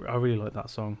 I really like that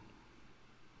song.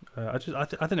 I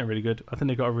think they're really good. I think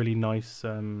they got a really nice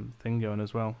thing going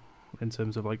as well in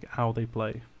terms of like how they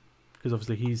play, because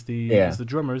obviously he's the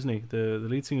drummer, isn't he? The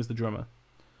lead singer is the drummer.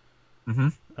 Mm-hmm.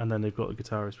 And then they've got the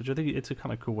guitarist, which I think it's a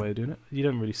kind of cool way of doing it. You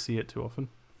don't really see it too often.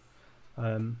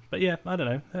 But yeah, I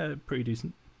don't know. Pretty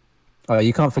decent. Oh,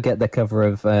 you can't forget their cover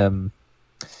of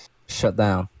Shut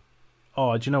Down.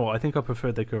 Oh, do you know what? I think I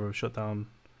preferred their cover of Shut Down.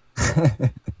 I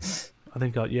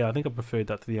think I preferred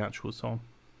that to the actual song.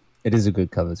 It is a good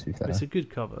cover, to be fair. It's a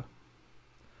good cover.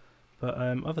 But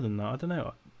other than that, I don't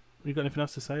know. You got anything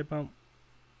else to say about?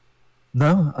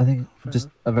 No, I think Fair just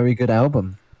enough. a very good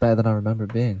album. Better than I remember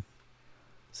it being.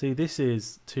 See, this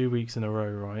is 2 weeks in a row,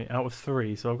 right? Out of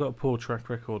 3, so I've got a poor track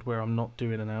record where I'm not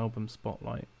doing an album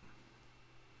spotlight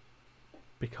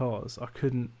because I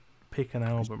couldn't pick an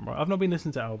album. Right, I've not been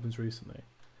listening to albums recently.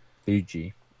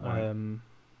 Fuji. Right.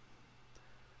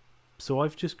 So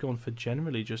I've just gone for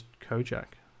generally just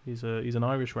Kojak. He's an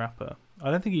Irish rapper.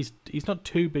 I don't think he's not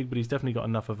too big, but he's definitely got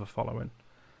enough of a following.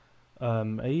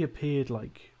 He appeared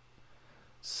like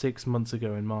 6 months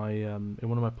ago in my in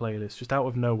one of my playlists, just out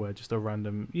of nowhere, just a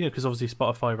random, because obviously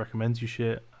Spotify recommends you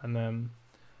shit, and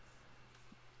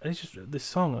it's just this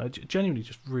song, genuinely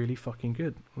just really fucking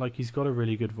good. Like, he's got a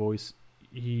really good voice.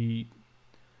 He's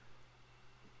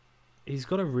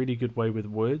got a really good way with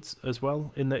words as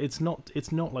well. In that it's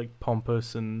not like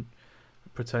pompous and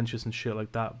pretentious and shit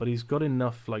like that, but he's got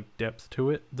enough like depth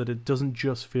to it that it doesn't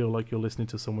just feel like you're listening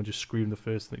to someone just scream the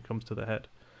first thing that comes to their head.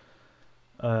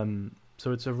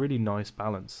 So it's a really nice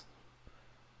balance,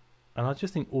 and I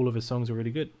just think all of his songs are really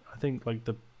good. I think like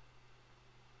the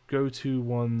go-to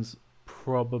ones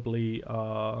probably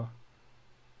are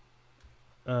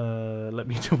let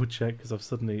me double check because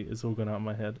it's all gone out of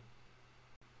my head.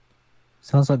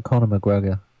 Sounds like Conor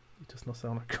McGregor. It does not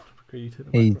sound like Conor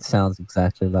McGregor. He sounds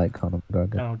exactly like Conor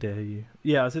McGregor. How dare you?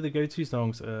 Yeah, I say the go-to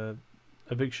songs are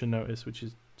Eviction Notice, which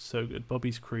is so good,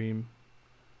 Bobby's Cream,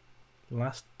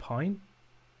 Last Pint.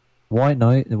 White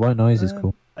Noise is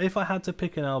cool. If I had to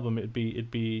pick an album, it'd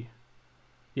be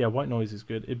yeah, White Noise is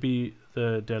good. It'd be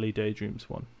the Delhi Daydreams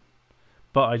one.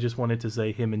 But I just wanted to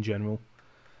say him in general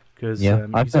because he's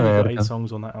only got 8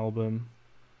 songs on that album.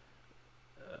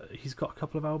 He's got a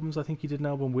couple of albums. I think he did an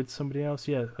album with somebody else.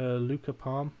 Yeah, Luca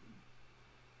Palm.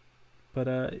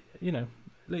 But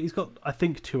he's got, I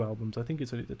think, 2 albums. I think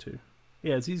it's only the 2.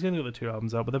 Yeah, he's only got the 2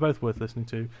 albums out, but they're both worth listening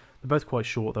to. They're both quite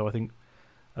short though. I think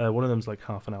one of them's like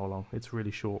half an hour long. It's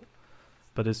really short,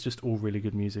 but it's just all really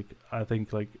good music. I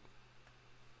think, like,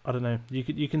 I don't know,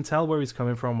 you can tell where he's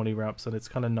coming from when he raps, and it's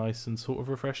kind of nice and sort of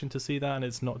refreshing to see that, and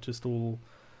it's not just all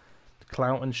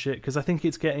clout and shit, because I think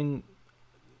it's getting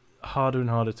harder and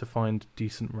harder to find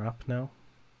decent rap now.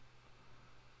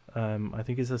 I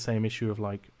think it's the same issue of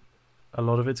like a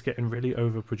lot of it's getting really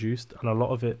overproduced, and a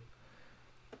lot of it,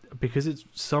 because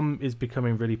some is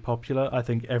becoming really popular, I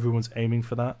think everyone's aiming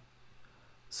for that,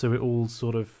 so it all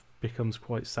sort of becomes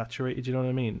quite saturated, you know what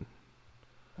I mean?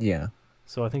 Yeah.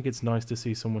 So I think it's nice to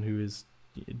see someone who is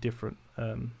different.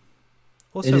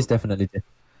 Also, it is definitely different.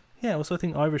 Yeah, also I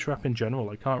think Irish rap in general,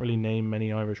 I can't really name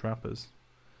many Irish rappers.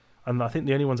 And I think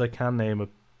the only ones I can name are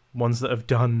ones that have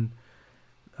done,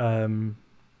 that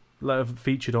have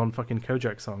featured on fucking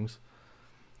Kojak songs.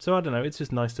 So I don't know, it's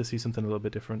just nice to see something a little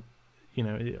bit different.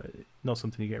 Not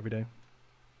something you get every day.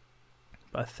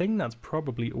 But I think that's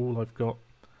probably all I've got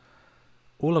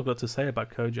to say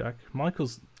about Kojak.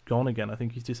 Michael's gone again. I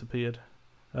think he's disappeared.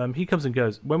 He comes and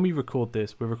goes. When we record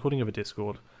this, we're recording over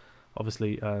Discord.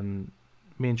 Obviously,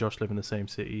 me and Josh live in the same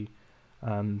city,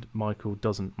 and Michael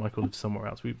doesn't. Michael lives somewhere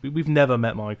else. We've never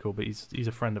met Michael, but he's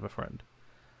a friend of a friend.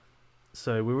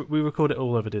 So we record it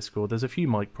all over Discord. There's a few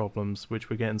mic problems which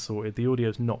we're getting sorted. The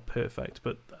audio's not perfect,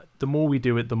 but the more we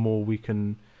do it, the more we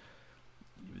can,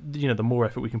 the more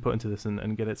effort we can put into this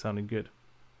and get it sounding good.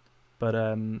 But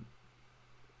when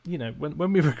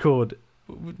we record,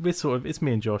 we're sort of, it's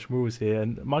me and Josh. We're always here,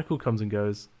 and Michael comes and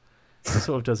goes. He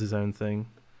sort of does his own thing.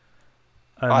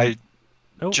 I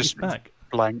just just he's back.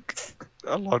 blank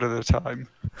a lot of the time.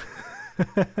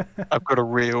 I've got a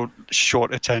real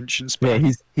short attention span.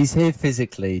 Yeah, he's here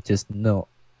physically, just not.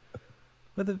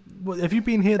 Have you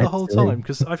been here the whole time?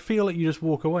 Because I feel like you just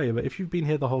walk away, but if you've been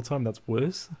here the whole time, that's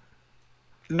worse.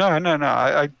 No.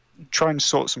 I try and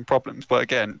sort some problems, but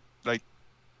again, like,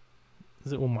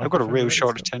 Is it all I've got a real microphone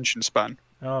short related attention span.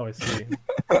 stuff? Oh, I see.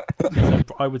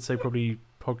 So I would say probably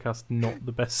podcast not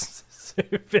the best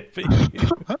fit for you.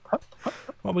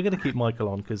 Well, we're going to keep Michael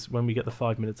on because when we get the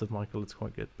 5 minutes of Michael, it's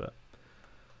quite good. But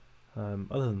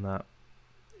other than that,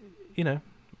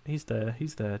 he's there.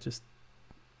 He's there. Just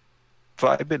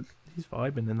Vibing. he's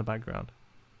vibing in the background.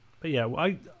 But yeah,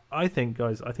 I think,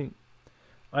 guys, I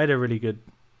had a really good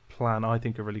plan. I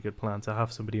think a really good plan to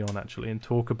have somebody on actually and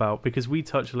talk about, because we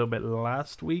touched a little bit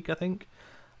last week. I think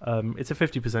it's a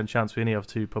 50% chance we only have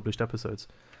 2 published episodes.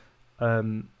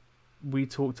 We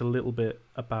talked a little bit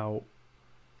about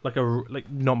like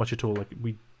not much at all. Like,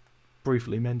 we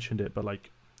briefly mentioned it, but like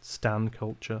stan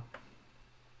culture.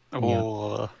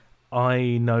 Oh,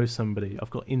 I know somebody. I've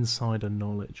got insider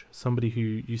knowledge. Somebody who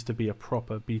used to be a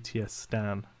proper BTS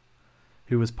stan,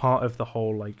 who was part of the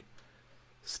whole like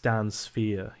stan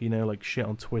sphere. Like shit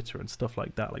on Twitter and stuff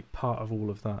like that. Like part of all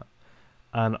of that.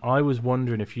 And I was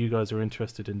wondering if you guys are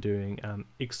interested in doing an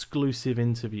exclusive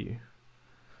interview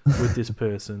with this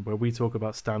person where we talk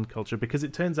about stan culture, because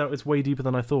it turns out it's way deeper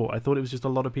than I thought. I thought it was just a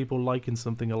lot of people liking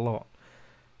something a lot.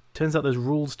 Turns out there's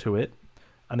rules to it,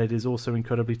 and it is also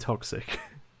incredibly toxic.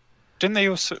 Didn't they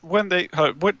also what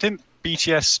didn't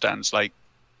BTS stands like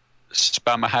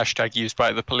spam a hashtag used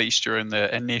by the police during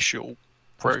the initial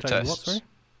protests? What, sorry?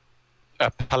 A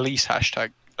police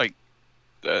hashtag, like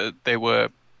they were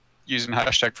using a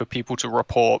hashtag for people to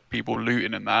report people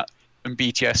looting and that, and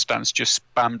BTS stands just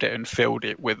spammed it and filled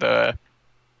it with I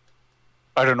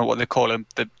don't know what they call them,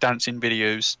 the dancing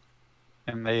videos,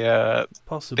 and they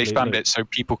Possibly they spammed look, it so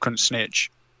people couldn't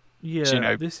snitch. Yeah, So, you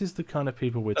know, this is the kind of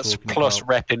people we're That's talking plus about.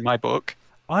 rep in my book.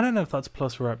 I don't know if that's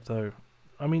plus rep though.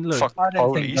 I mean, look, Fuck I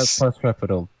don't think that's police. plus rep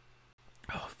at all.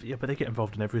 oh, yeah, but they get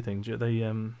involved in everything. They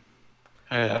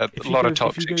A if lot of if you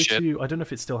toxic go shit. to, I don't know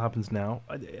if it still happens now.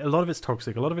 A lot of it's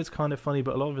toxic. A lot of it's kind of funny,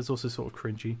 but a lot of it's also sort of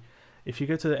cringy. If you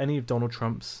go to any of Donald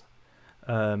Trump's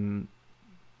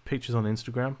pictures on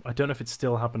Instagram, I don't know if it's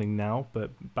still happening now,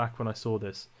 but back when I saw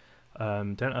this,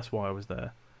 don't ask why I was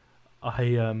there.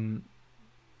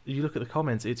 You look at the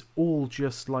comments, it's all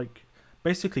just like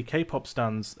basically K-pop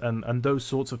stans and those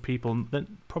sorts of people.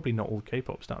 Then probably not all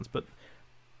K-pop stans, but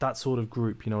that sort of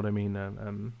group. You know what I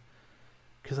mean?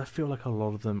 Because I feel like a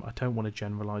lot of them, I don't want to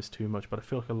generalize too much, but I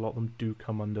feel like a lot of them do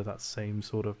come under that same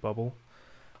sort of bubble.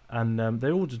 And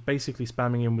they're all just basically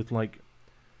spamming in with like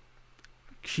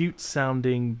cute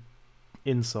sounding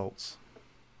insults,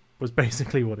 was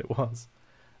basically what it was.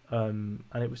 And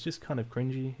it was just kind of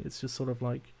cringy. It's just sort of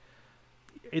like,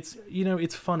 it's, you know,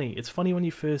 it's funny. It's funny when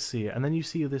you first see it, and then you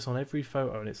see this on every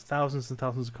photo, and it's thousands and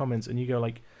thousands of comments, and you go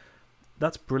like,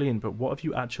 that's brilliant, but what have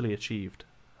you actually achieved?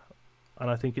 And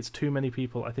I think it's too many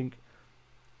people. I think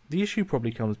the issue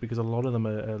probably comes because a lot of them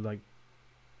are like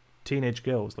teenage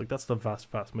girls. Like that's the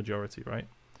vast majority, right?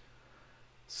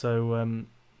 So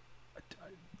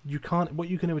you can't. What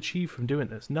you're going to achieve from doing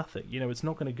this? Nothing. You know, it's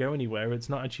not going to go anywhere. It's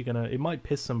not actually going to. It might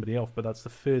piss somebody off, but that's the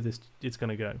furthest it's going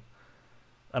to go.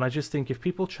 And I just think if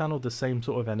people channeled the same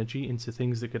sort of energy into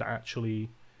things that could actually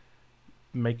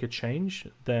make a change,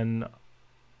 then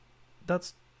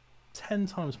that's 10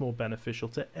 times more beneficial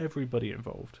to everybody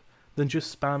involved than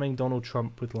just spamming Donald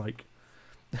Trump with like,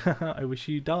 I wish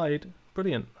you died.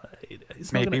 Brilliant.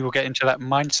 It's not Maybe we'll get into that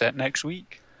mindset next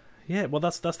week. Yeah, well,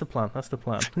 that's the plan. That's the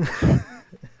plan.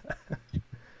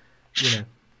 You know,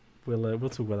 we'll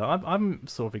talk about that. I'm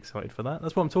sort of excited for that.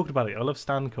 That's what I'm talking about. I love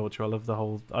stan culture. I love the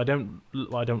whole. I don't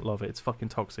love it. It's fucking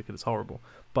toxic and it's horrible.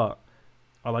 But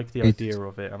I like the idea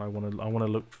of it, and I want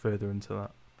to look further into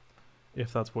that.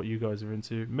 If that's what you guys are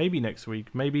into, maybe next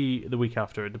week, maybe the week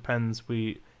after. It depends.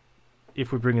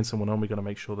 If we're bringing someone on, we got to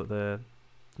make sure that they're,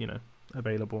 you know,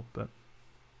 available. But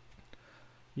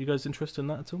you guys interested in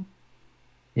that at all?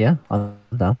 Yeah, I'm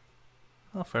down.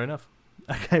 Oh, fair enough.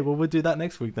 Okay, well, we'll do that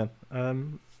next week then.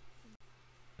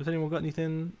 Has anyone got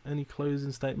any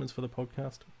closing statements for the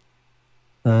podcast?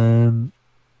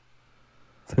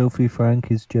 Filthy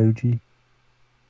Frank is Joji.